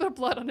little bit of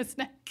blood on his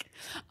neck.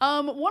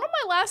 One of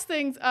my last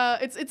things,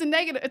 it's a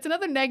negative. It's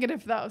another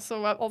negative though,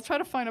 so I'll try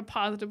to find a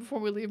positive before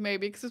we leave,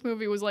 maybe, because this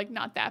movie was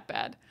not that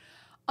bad.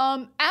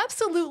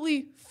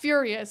 Absolutely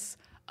furious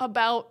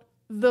about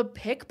the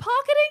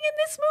pickpocketing in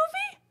this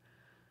movie?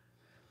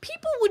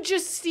 People would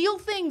just steal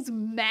things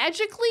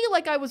magically,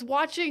 like I was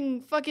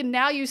watching fucking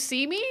Now You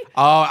See Me.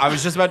 Oh, I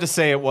was just about to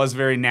say it was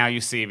very Now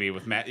You See Me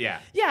with Matt. Yeah.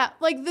 Yeah,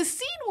 like the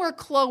scene where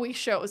Chloe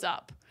shows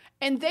up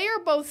and they are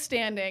both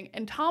standing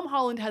and Tom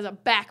Holland has a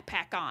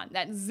backpack on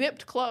that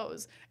zipped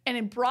close. And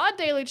in broad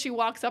daylight, she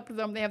walks up to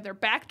them. They have their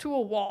back to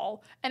a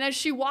wall. And as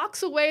she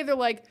walks away, they're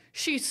like,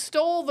 she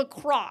stole the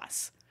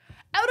cross.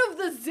 Out of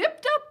the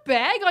zipped up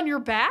bag on your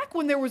back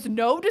when there was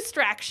no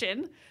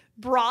distraction,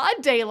 broad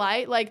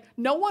daylight, like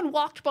no one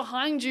walked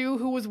behind you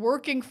who was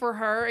working for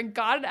her and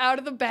got it out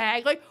of the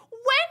bag. Like,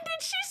 when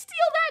did she steal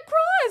that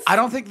cross? I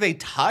don't think they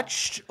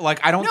touched.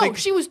 Like, I don't think. No,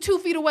 she was 2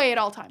 feet away at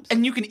all times.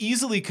 And you can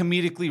easily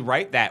comedically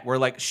write that where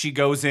like she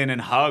goes in and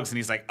hugs and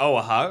he's like, oh,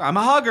 a hug? I'm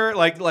a hugger.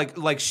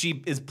 Like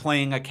she is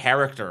playing a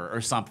character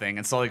or something.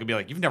 And Sully could be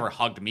like, you've never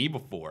hugged me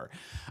before.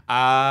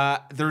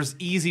 There's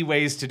easy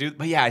ways to do.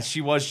 But yeah, she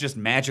was just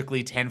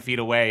magically 10 feet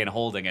away and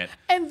holding it.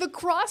 And the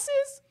cross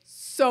is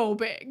so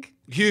big.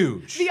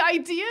 Huge. The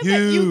idea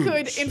that you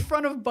could, in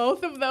front of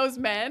both of those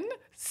men,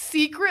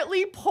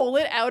 secretly pull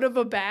it out of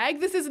a bag.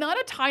 This is not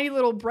a tiny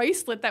little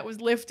bracelet that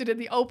was lifted in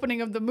the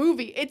opening of the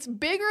movie. It's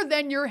bigger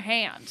than your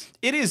hand.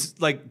 It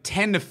is like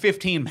 10 to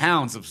 15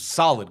 pounds of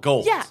solid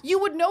gold. Yeah, you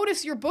would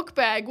notice your book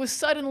bag was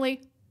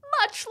suddenly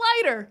much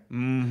lighter.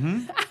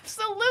 Mm-hmm.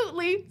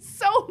 Absolutely,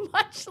 so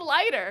much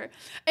lighter.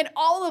 And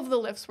all of the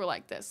lifts were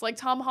like this. Like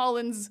Tom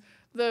Holland's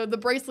the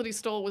bracelet he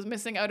stole was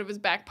missing out of his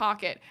back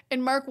pocket,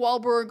 and Mark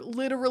Wahlberg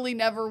literally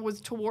never was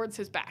towards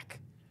his back.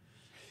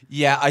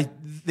 Yeah,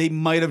 they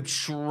might have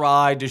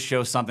tried to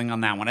show something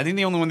on that one. I think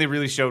the only one they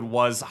really showed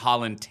was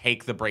Holland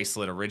take the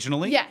bracelet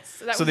originally. Yes,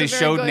 that so was they a very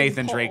showed good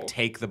Nathan pull. Drake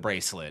take the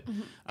bracelet,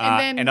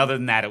 Mm-hmm. and other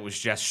than that, it was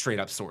just straight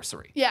up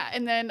sorcery. Yeah,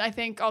 and then I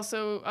think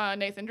also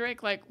Nathan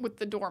Drake, like with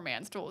the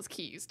doorman, stole his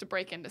keys to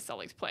break into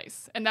Sully's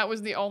place, and that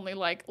was the only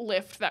like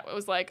lift that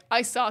was like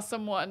I saw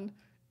someone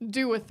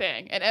do a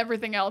thing, and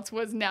everything else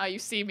was Now You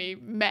See Me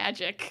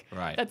magic.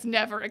 Right. That's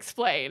never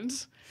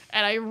explained,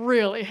 and I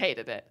really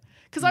hated it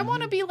because I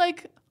want to be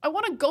like. I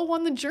want to go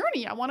on the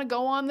journey. I want to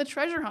go on the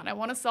treasure hunt. I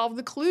want to solve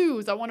the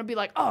clues. I want to be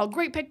like, oh,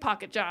 great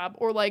pickpocket job.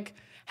 Or like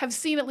have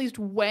seen at least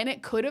when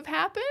it could have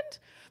happened.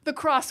 The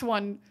cross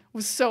one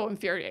was so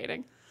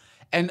infuriating.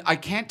 And I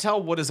can't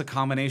tell what is a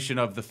combination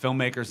of the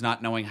filmmakers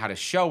not knowing how to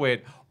show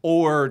it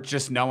or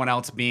just no one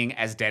else being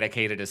as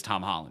dedicated as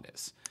Tom Holland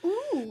is.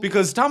 Ooh.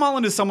 Because Tom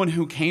Holland is someone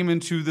who came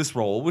into this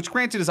role, which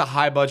granted is a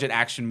high-budget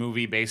action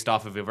movie based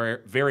off of a very,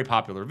 very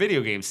popular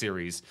video game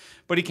series,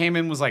 but he came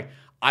in and was like,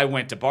 I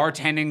went to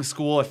bartending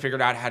school. I figured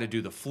out how to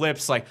do the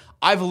flips. Like,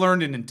 I've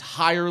learned an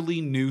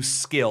entirely new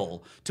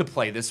skill to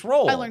play this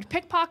role. I learned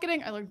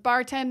pickpocketing. I learned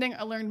bartending.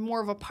 I learned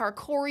more of a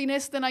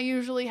parkouriness than I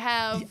usually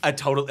have. A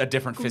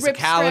different Grip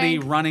physicality,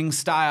 strength. running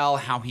style,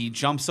 how he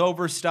jumps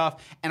over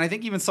stuff. And I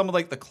think even some of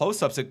like the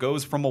close-ups, it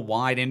goes from a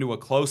wide into a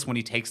close when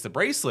he takes the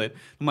bracelet.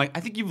 I'm like, I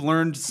think you've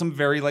learned some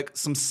very like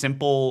some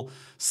simple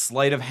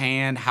sleight of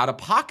hand, how to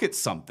pocket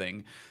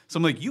something. So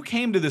I'm like, you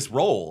came to this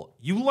role,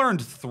 you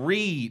learned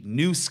 3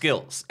 new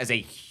skills. As a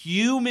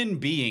human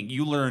being,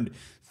 you learned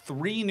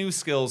 3 new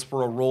skills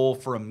for a role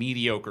for a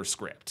mediocre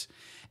script.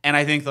 And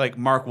I think like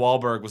Mark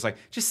Wahlberg was like,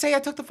 just say I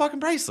took the fucking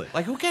bracelet.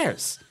 Like, who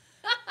cares?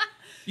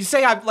 You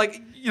say I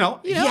like,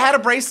 he had a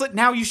bracelet.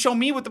 Now you show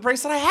me with the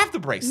bracelet. I have the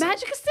bracelet.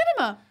 Magic of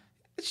cinema.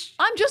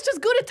 I'm just as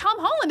good at Tom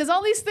Holland as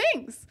all these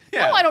things.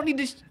 Yeah. No, I don't need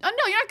to. No,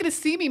 you're not going to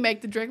see me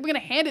make the drink. I'm going to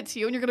hand it to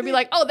you, and you're going to be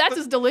like, "Oh, that's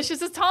as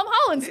delicious as Tom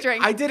Holland's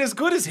drink." I did as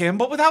good as him,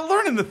 but without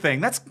learning the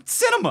thing. That's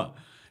cinema.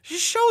 You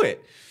show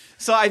it.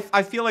 So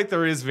I feel like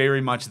there is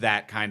very much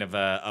that kind of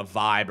a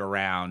vibe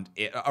around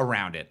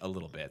it a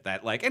little bit.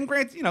 That like, and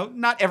granted,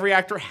 not every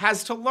actor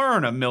has to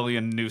learn a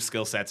million new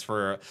skill sets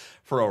for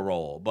a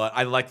role, but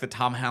I like that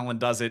Tom Holland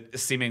does it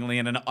seemingly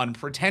in an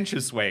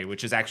unpretentious way,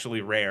 which is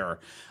actually rare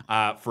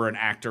for an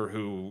actor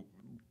who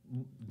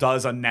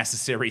does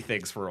unnecessary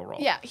things for a role.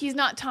 Yeah, he's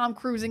not Tom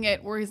Cruising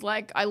it, where he's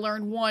like, I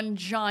learned one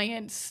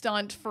giant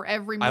stunt for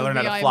every movie I learned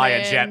how to fly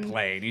a jet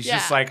plane. He's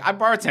just like, I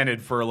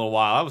bartended for a little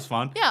while. That was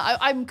fun. Yeah,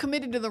 I'm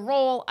committed to the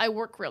role. I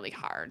work really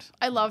hard.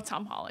 I love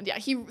Tom Holland. Yeah,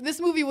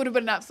 this movie would have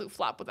been an absolute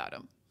flop without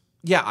him.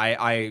 Yeah,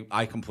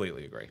 I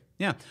completely agree.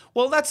 Yeah.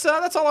 Well, that's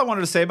all I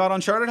wanted to say about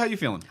Uncharted. How you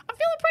feeling? I'm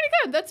feeling pretty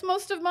good. That's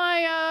most of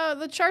my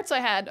the charts I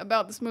had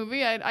about this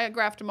movie. I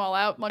graphed them all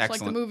out, much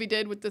Excellent. like the movie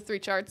did with the 3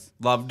 charts.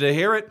 Love to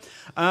hear it.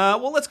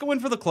 Well, let's go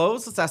in for the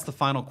close. Let's ask the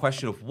final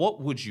question of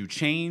what would you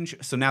change?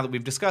 So now that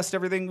we've discussed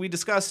everything we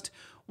discussed,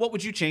 what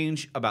would you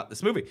change about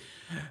this movie?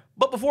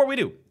 But before we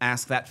do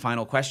ask that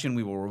final question,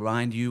 we will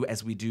remind you,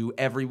 as we do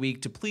every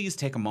week, to please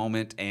take a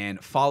moment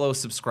and follow,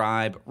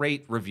 subscribe,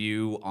 rate,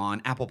 review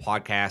on Apple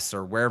Podcasts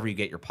or wherever you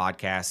get your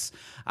podcasts.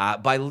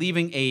 By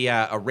leaving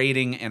a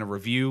rating and a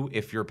review,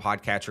 if your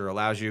podcatcher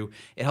allows you,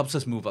 it helps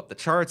us move up the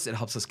charts. It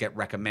helps us get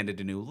recommended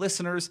to new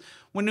listeners.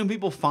 When new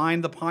people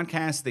find the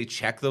podcast, they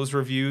check those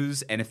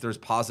reviews, and if there's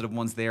positive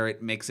ones there,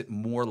 it makes it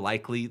more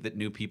likely that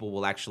new people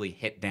will actually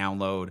hit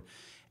download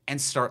and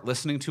start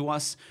listening to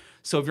us.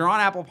 So if you're on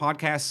Apple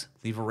Podcasts,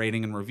 leave a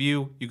rating and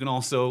review. You can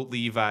also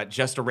leave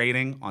just a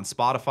rating on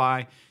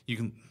Spotify. You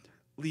can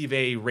leave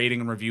a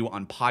rating and review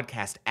on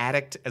Podcast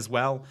Addict as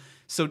well.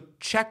 So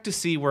check to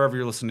see wherever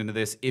you're listening to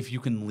this if you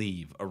can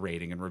leave a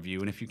rating and review,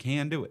 and if you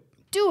can, do it.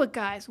 Do it,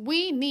 guys.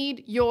 We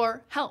need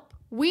your help.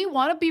 We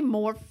want to be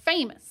more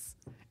famous,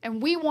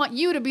 and we want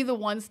you to be the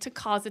ones to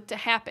cause it to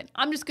happen.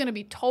 I'm just going to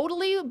be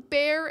totally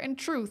bare and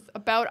truth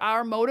about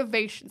our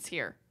motivations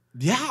here.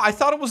 Yeah, I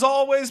thought it was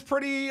always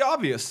pretty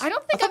obvious. I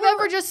don't think I've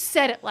ever just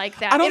said it like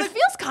that. It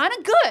feels kind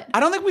of good. I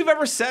don't think we've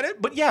ever said it,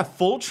 but yeah,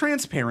 full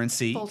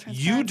transparency.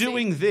 You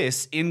doing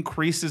this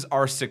increases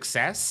our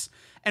success,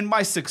 and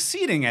by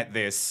succeeding at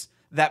this,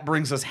 that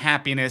brings us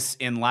happiness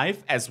in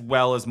life as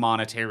well as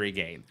monetary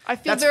gain. I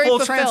feel That's very full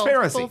fulfilled.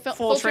 transparency.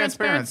 Full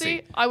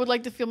transparency. I would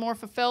like to feel more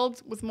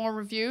fulfilled with more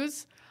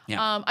reviews.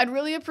 Yeah. I'd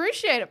really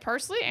appreciate it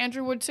personally.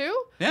 Andrew would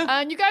too. Yeah.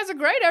 And you guys are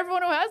great.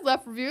 Everyone who has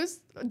left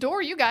reviews,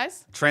 adore you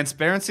guys.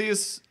 Transparency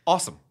is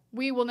awesome.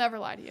 We will never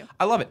lie to you.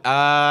 I love it.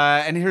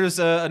 And here's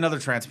another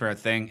transparent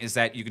thing is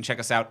that you can check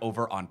us out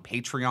over on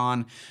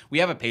Patreon. We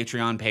have a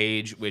Patreon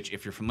page, which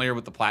if you're familiar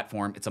with the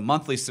platform, it's a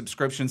monthly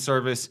subscription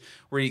service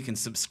where you can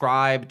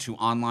subscribe to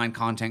online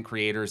content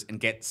creators and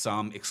get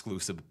some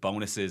exclusive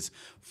bonuses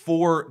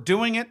for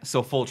doing it.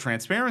 So full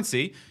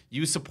transparency,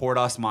 you support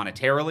us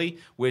monetarily,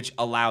 which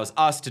allows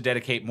us to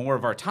dedicate more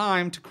of our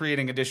time to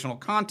creating additional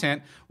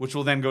content, which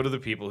will then go to the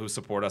people who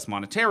support us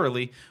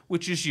monetarily,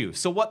 which is you.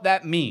 So what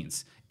that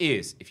means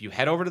is if you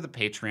head over to the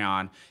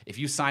Patreon, if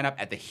you sign up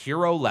at the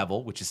hero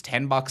level, which is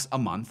 $10 a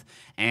month,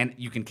 and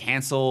you can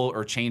cancel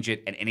or change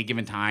it at any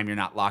given time, you're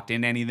not locked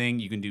into anything,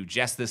 you can do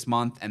just this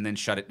month and then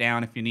shut it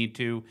down if you need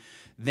to,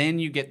 then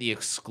you get the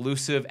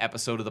exclusive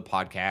episode of the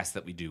podcast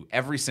that we do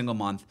every single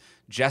month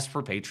just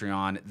for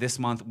Patreon. This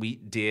month we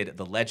did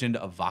The Legend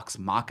of Vox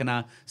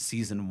Machina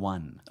Season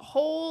 1.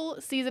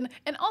 Whole season.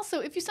 And also,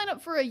 if you sign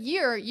up for a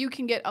year, you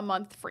can get a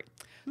month free.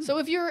 So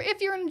if you're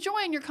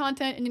enjoying your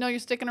content and you know you're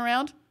sticking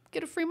around,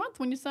 get a free month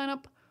when you sign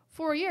up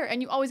for a year.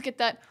 And you always get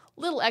that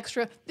little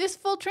extra. This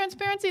full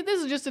transparency,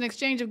 this is just an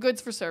exchange of goods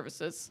for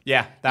services.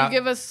 Yeah. You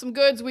give us some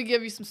goods, we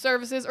give you some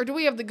services. Or do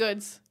we have the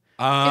goods? Is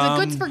it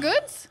goods for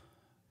goods?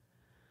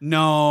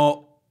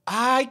 No.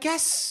 I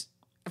guess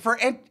for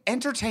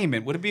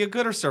entertainment, would it be a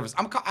good or service?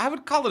 I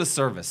would call it a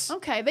service.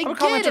 Okay, they I would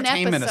call get an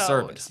entertainment episode. a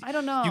service. I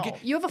don't know.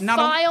 You have a not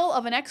file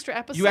of an extra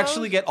episode? You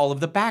actually get all of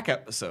the back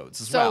episodes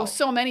as well.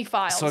 So many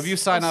files. So if you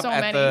sign up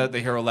at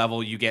the hero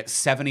level, you get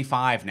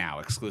 75 now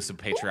exclusive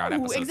Patreon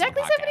episodes.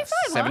 Exactly of the podcast. 75,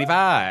 huh?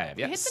 75,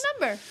 yes. Hit the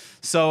number.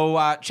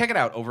 So check it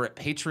out over at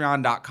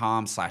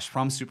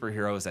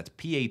patreon.com/fromsuperheroes. That's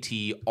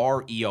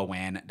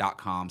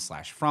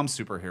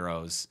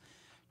patreon.com/fromsuperheroes.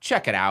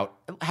 Check it out.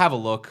 Have a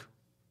look.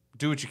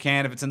 Do what you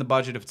can. If it's in the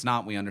budget, if it's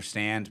not, we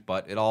understand.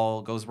 But it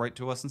all goes right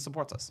to us and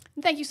supports us.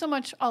 Thank you so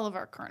much, all of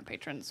our current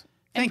patrons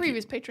and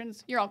previous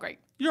patrons. You're all great.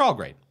 You're all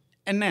great.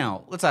 And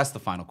now, let's ask the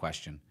final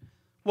question.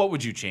 What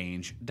would you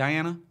change?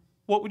 Diana,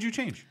 what would you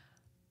change?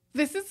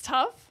 This is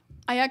tough.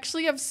 I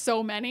actually have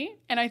so many,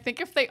 and I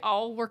think if they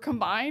all were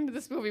combined,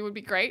 this movie would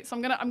be great. So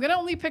I'm gonna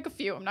only pick a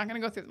few. I'm not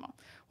gonna go through them all.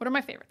 What are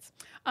my favorites?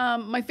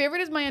 My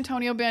favorite is my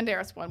Antonio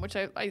Banderas one, which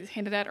I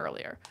hinted at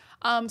earlier.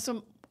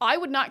 So I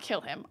would not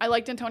kill him. I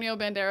liked Antonio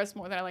Banderas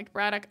more than I liked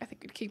Braddock. I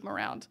think we'd keep him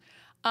around.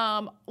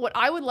 What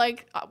I would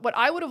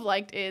have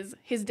liked is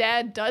his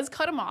dad does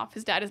cut him off.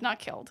 His dad is not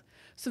killed.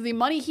 So the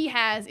money he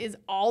has is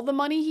all the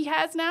money he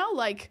has now,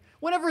 like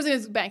whatever's in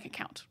his bank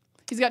account.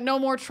 He's got no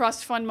more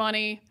trust fund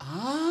money.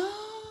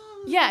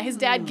 Yeah, his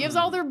dad gives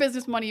all their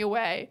business money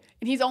away,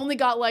 and he's only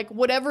got like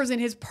whatever's in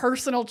his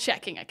personal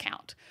checking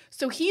account.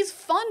 So he's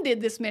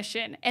funded this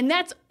mission, and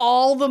that's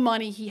all the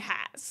money he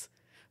has.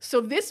 So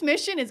this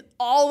mission is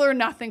all or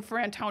nothing for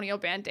Antonio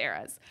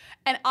Banderas.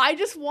 And I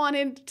just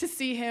wanted to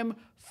see him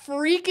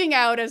freaking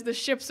out as the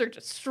ships are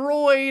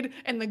destroyed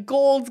and the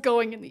gold's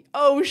going in the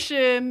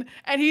ocean.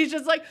 And he's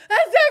just like, that's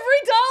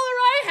every dollar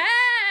I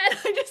had.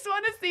 I just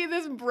want to see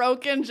this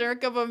broken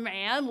jerk of a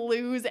man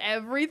lose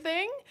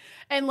everything.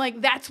 And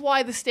like, that's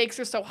why the stakes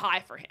are so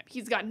high for him.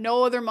 He's got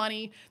no other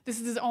money.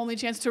 This is his only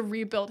chance to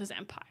rebuild his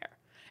empire.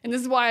 And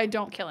this is why I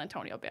don't kill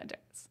Antonio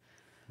Banderas.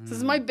 So this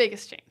is my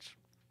biggest change.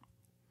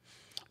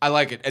 I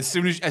like it. As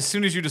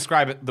soon as you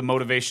describe it, the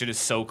motivation is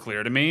so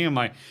clear to me. I'm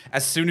like,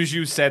 as soon as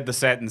you said the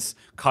sentence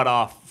 "cut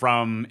off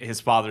from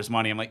his father's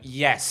money," I'm like,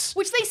 yes.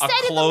 Which they said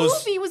in the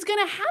movie was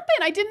going to happen.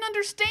 I didn't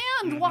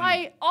understand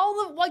why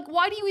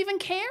why do you even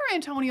care,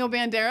 Antonio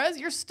Banderas?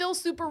 You're still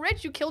super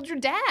rich. You killed your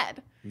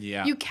dad.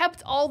 Yeah. You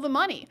kept all the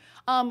money.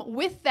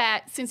 With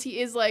that, since he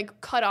is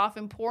like cut off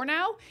and poor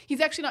now, he's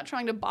actually not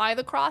trying to buy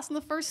the cross in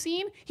the first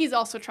scene. He's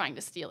also trying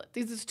to steal it.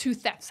 These are two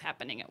thefts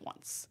happening at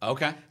once.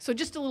 Okay. So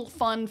just a little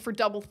fun for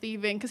double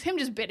thieving, because him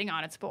just bidding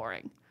on it's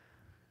boring.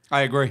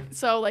 I agree.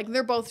 So like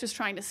they're both just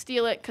trying to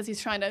steal it because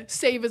he's trying to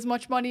save as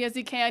much money as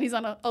he can. He's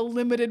on a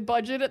limited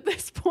budget at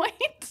this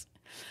point.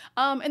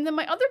 And then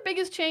my other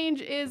biggest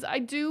change is I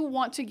do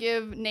want to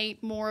give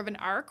Nate more of an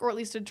arc, or at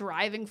least a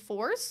driving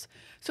force.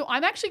 So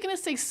I'm actually going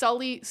to say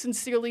Sully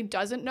sincerely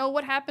doesn't know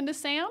what happened to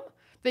Sam,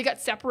 they got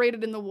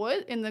separated in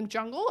the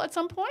jungle at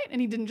some point,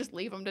 and he didn't just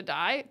leave him to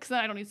die, because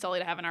then I don't need Sully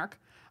to have an arc.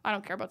 I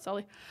don't care about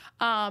Sully.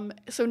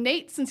 So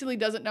Nate sincerely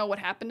doesn't know what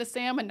happened to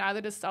Sam, and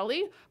neither does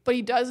Sully, but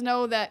he does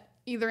know that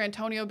either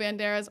Antonio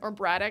Banderas or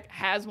Braddock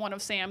has one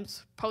of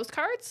Sam's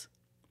postcards.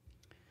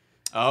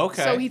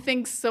 Okay. So he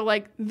thinks,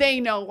 like, they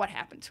know what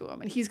happened to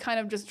him, and he's kind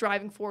of just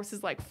driving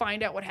forces, like,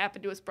 find out what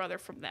happened to his brother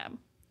from them.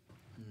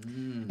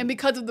 And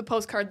because of the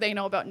postcard, they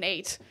know about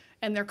Nate,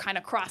 and they're kind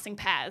of crossing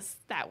paths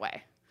that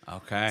way.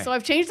 Okay. So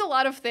I've changed a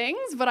lot of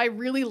things, but I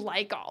really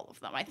like all of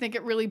them. I think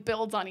it really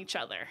builds on each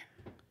other.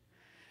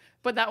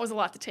 But that was a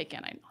lot to take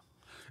in, I know.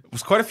 It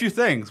was quite a few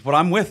things, but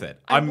I'm with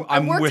it. I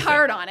worked with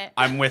hard on it.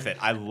 I'm with it.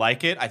 I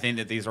like it. I think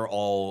that these are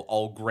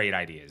all great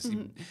ideas.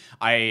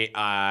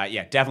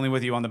 Definitely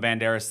with you on the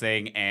Banderas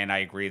thing, and I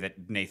agree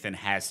that Nathan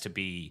has to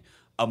be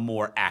a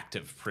more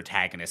active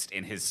protagonist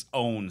in his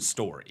own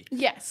story.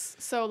 Yes.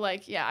 So,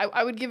 like, yeah,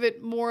 I would give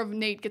it more of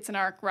Nate gets an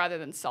arc rather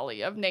than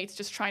Sully, of Nate's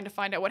just trying to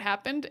find out what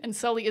happened, and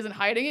Sully isn't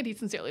hiding it. He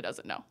sincerely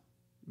doesn't know.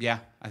 Yeah,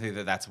 I think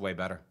that's way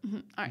better.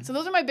 All right, so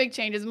those are my big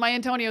changes. My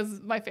Antonio's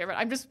my favorite.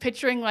 I'm just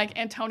picturing, like,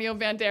 Antonio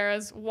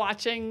Banderas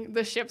watching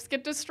the ships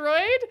get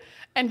destroyed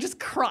and just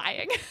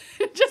crying.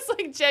 Just,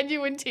 like,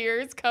 genuine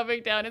tears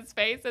coming down his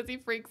face as he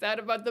freaks out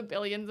about the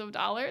billions of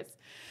dollars.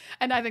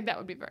 And I think that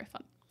would be very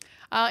fun.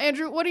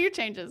 Andrew, what are your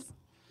changes?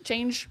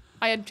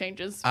 I had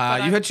changes. You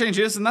had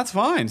changes, and that's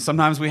fine.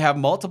 Sometimes we have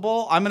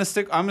multiple. I'm gonna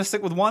stick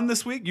with one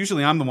this week.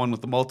 Usually, I'm the one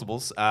with the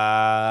multiples.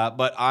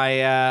 But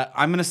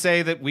I'm gonna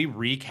say that we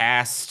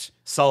recast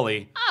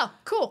Sully. Oh,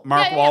 cool.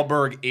 Mark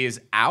Wahlberg is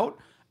out,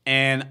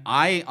 and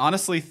I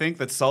honestly think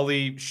that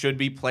Sully should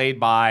be played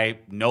by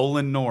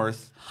Nolan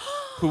North,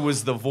 who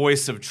was the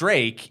voice of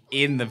Drake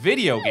in the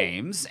video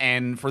games.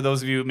 And for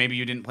those of you, maybe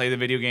you didn't play the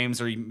video games,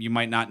 or you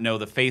might not know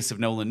the face of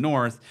Nolan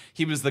North.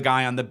 He was the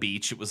guy on the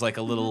beach. It was like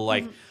a little,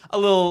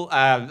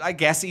 I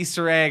guess,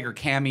 Easter egg or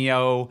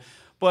cameo.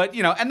 But,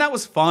 and that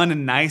was fun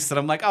and nice that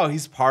I'm like, oh,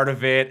 he's part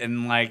of it.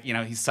 And, like,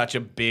 he's such a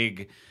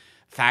big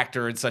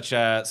factor and such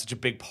a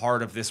big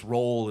part of this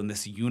role in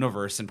this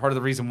universe, and part of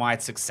the reason why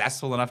it's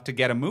successful enough to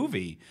get a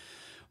movie.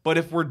 But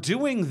if we're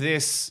doing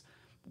this,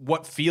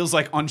 what feels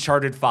like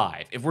Uncharted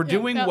 5, if we're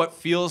doing what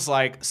feels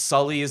like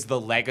Sully is the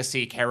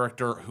legacy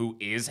character who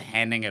is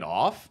handing it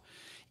off,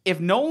 if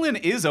Nolan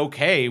is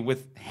okay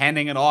with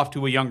handing it off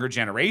to a younger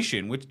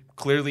generation, which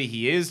clearly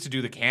he is, to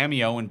do the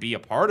cameo and be a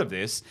part of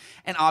this,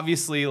 and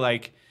obviously,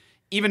 like,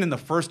 even in the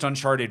first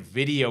Uncharted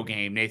video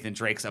game, Nathan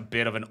Drake's a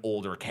bit of an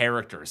older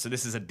character, so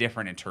this is a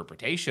different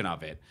interpretation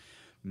of it.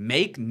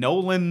 Make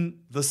Nolan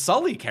the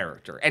Sully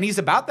character. And he's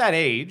about that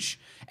age.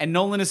 And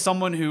Nolan is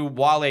someone who,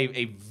 while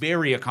a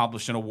very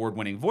accomplished and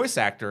award-winning voice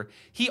actor,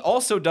 he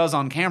also does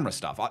on-camera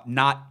stuff,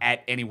 not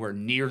at anywhere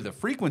near the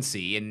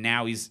frequency. And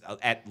now he's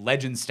at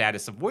legend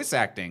status of voice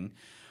acting.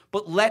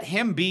 But let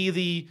him be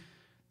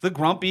the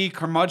grumpy,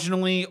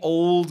 curmudgeonly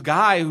old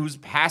guy who's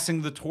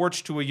passing the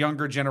torch to a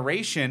younger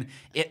generation.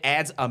 It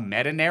adds a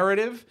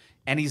meta-narrative.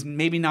 And he's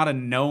maybe not a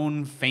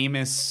known,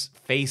 famous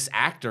face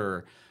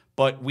actor,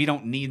 but we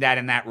don't need that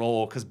in that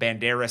role, because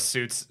Banderas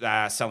suits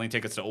selling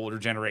tickets to older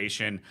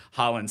generation.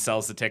 Holland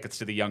sells the tickets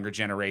to the younger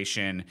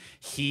generation.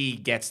 He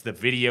gets the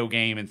video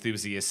game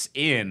enthusiasts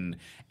in,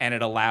 and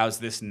it allows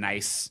this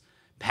nice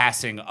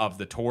passing of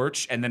the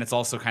torch. And then it's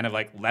also kind of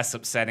like less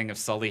upsetting if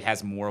Sully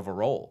has more of a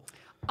role.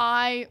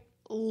 I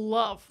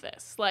love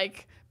this.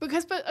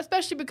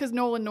 Especially because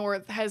Nolan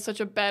North has such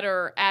a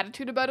better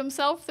attitude about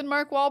himself than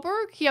Mark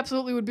Wahlberg. He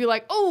absolutely would be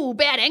like, oh,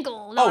 bad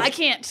angle. No, I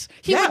can't.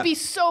 He would be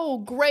so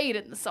great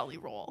in the Sully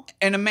role.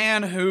 And a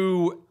man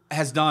who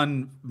has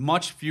done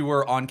much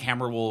fewer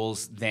on-camera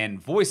roles than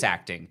voice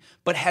acting,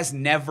 but has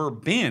never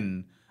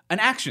been an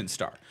action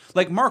star.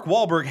 Like, Mark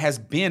Wahlberg has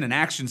been an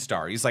action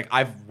star. He's like,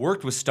 I've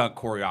worked with stunt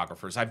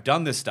choreographers. I've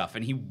done this stuff,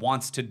 and he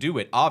wants to do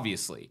it,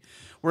 obviously.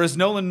 Whereas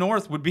Nolan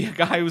North would be a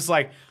guy who's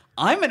like,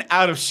 I'm an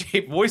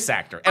out-of-shape voice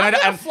actor. And I'm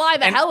going to fly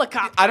the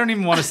helicopter. I don't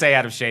even want to say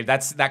out of shape.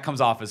 That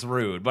comes off as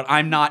rude. But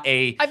I'm not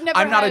a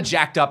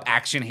jacked-up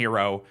action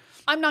hero.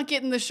 I'm not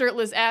getting the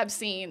shirtless ab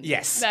scene.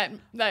 Yes.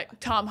 That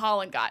Tom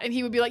Holland got. And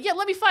he would be like, yeah,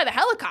 let me fly the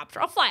helicopter.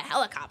 I'll fly a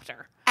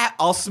helicopter.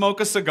 I'll smoke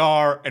a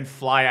cigar and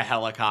fly a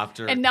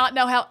helicopter. And not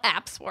know how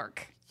apps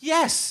work.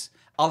 Yes.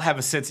 I'll have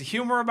a sense of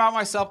humor about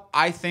myself.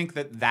 I think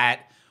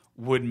that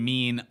would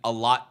mean a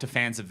lot to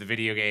fans of the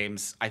video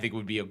games. I think it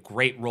would be a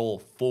great role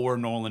for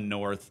Nolan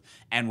North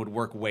and would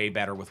work way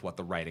better with what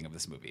the writing of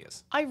this movie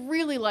is. I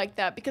really like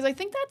that, because I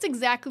think that's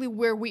exactly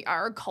where we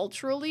are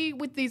culturally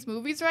with these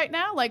movies right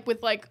now. Like,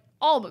 with, like,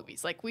 all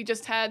movies. Like, we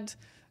just had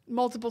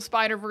multiple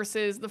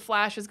Spider-Verses. The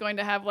Flash is going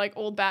to have, like,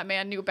 old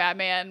Batman, new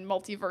Batman,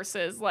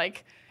 multiverses.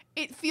 Like,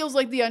 it feels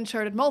like the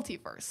Uncharted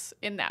multiverse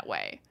in that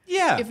way.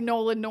 Yeah. If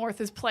Nolan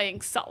North is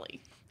playing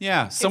Sully.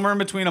 Yeah, somewhere in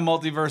between a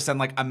multiverse and,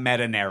 like, a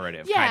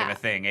meta-narrative kind of a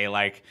thing.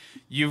 Like,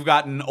 you've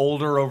gotten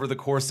older over the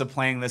course of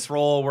playing this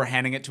role. We're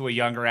handing it to a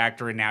younger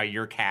actor, and now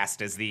you're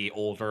cast as the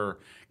older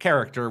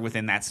character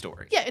within that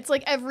story. Yeah, it's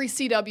like every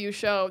CW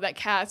show that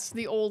casts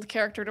the old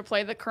character to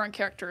play the current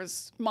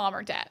character's mom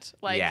or dad.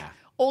 Like,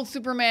 Old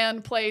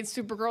Superman plays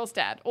Supergirl's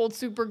dad. Old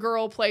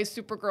Supergirl plays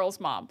Supergirl's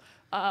mom.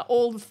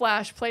 Old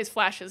Flash plays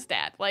Flash's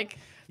dad. Like,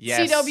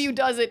 yes. CW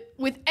does it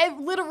with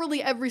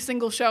literally every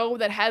single show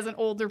that has an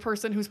older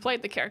person who's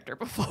played the character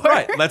before.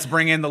 Right. Let's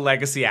bring in the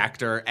legacy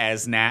actor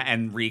as Nat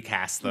and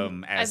recast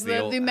them as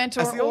the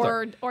mentor as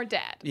the or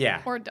dad.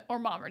 Yeah. Or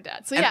mom or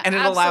dad. So and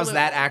it allows absolutely.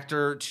 that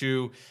actor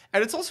to,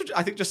 and it's also,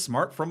 I think, just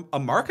smart from a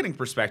marketing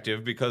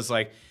perspective because,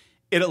 like,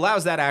 it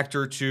allows that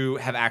actor to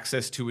have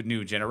access to a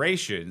new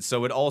generation.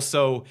 So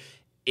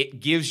it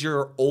gives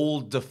your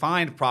old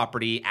defined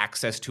property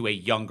access to a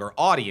younger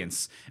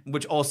audience,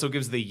 which also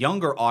gives the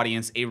younger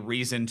audience a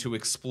reason to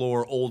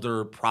explore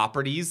older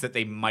properties that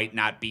they might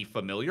not be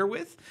familiar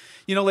with.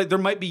 You know, like there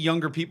might be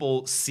younger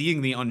people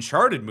seeing the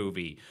Uncharted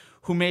movie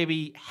who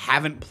maybe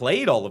haven't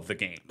played all of the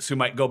games, who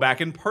might go back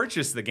and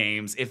purchase the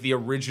games if the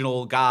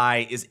original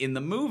guy is in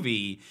the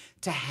movie,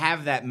 to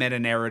have that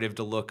meta-narrative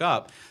to look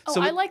up.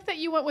 Oh, I like that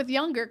you went with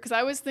younger, because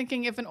I was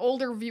thinking if an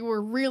older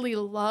viewer really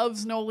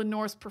loves Nolan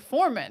North's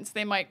performance,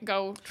 they might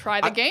go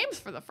try the games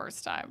for the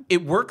first time.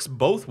 It works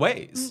both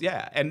ways,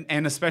 yeah.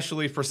 And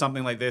especially for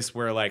something like this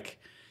where, like,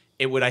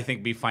 it would, I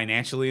think, be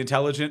financially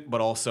intelligent,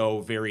 but also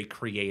very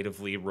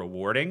creatively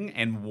rewarding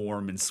and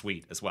warm and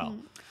sweet as well.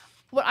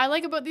 What I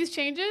like about these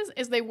changes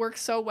is they work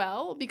so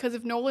well, because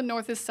if Nolan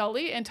North is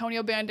Sully,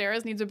 Antonio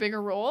Banderas needs a bigger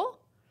role,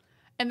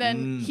 and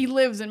then he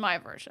lives in my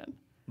version.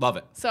 Love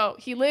it. So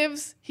he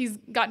lives, he's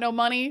got no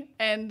money,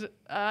 and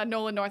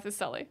Nolan North is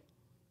Sully.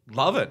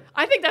 Love it.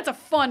 I think that's a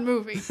fun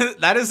movie.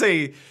 That is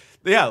a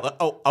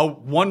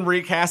one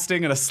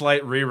recasting and a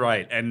slight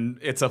rewrite, and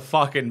it's a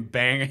fucking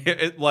bang,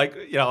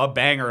 a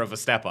banger of a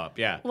step up.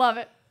 Yeah. Love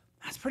it.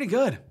 That's pretty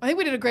good. I think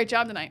we did a great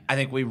job tonight. I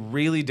think we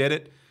really did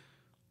it.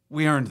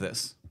 We earned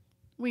this.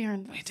 We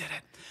earned this. We did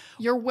it.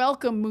 Your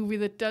welcome movie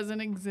that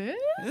doesn't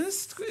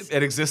exist.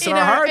 It exists in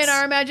our hearts. In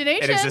our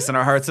imagination. It exists in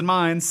our hearts and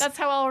minds. That's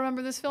how I'll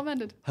remember this film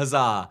ended.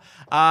 Huzzah.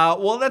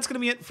 Well, that's going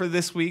to be it for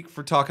this week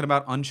for talking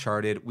about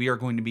Uncharted. We are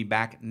going to be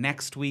back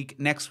next week.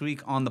 Next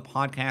week on the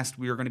podcast,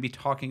 we are going to be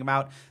talking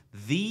about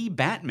The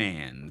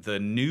Batman, the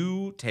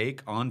new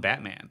take on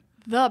Batman.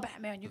 The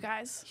Batman, you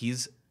guys.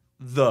 He's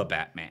the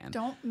Batman.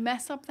 Don't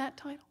mess up that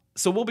title.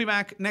 So we'll be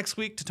back next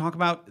week to talk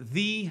about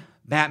The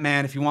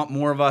Batman. If you want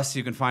more of us,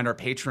 you can find our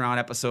Patreon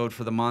episode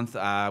for the month,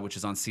 which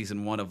is on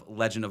season 1 of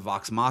Legend of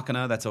Vox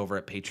Machina. That's over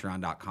at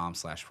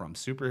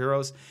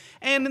patreon.com/fromsuperheroes.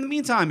 And in the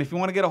meantime, if you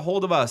want to get a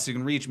hold of us, you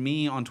can reach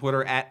me on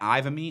Twitter at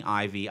Ivamey,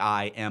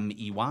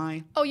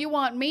 Ivimey. Oh, you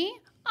want me?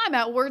 I'm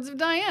at Words of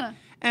Diana.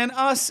 And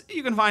us,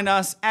 you can find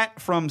us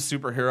at From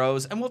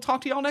Superheroes. And we'll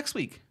talk to y'all next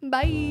week.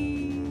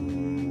 Bye.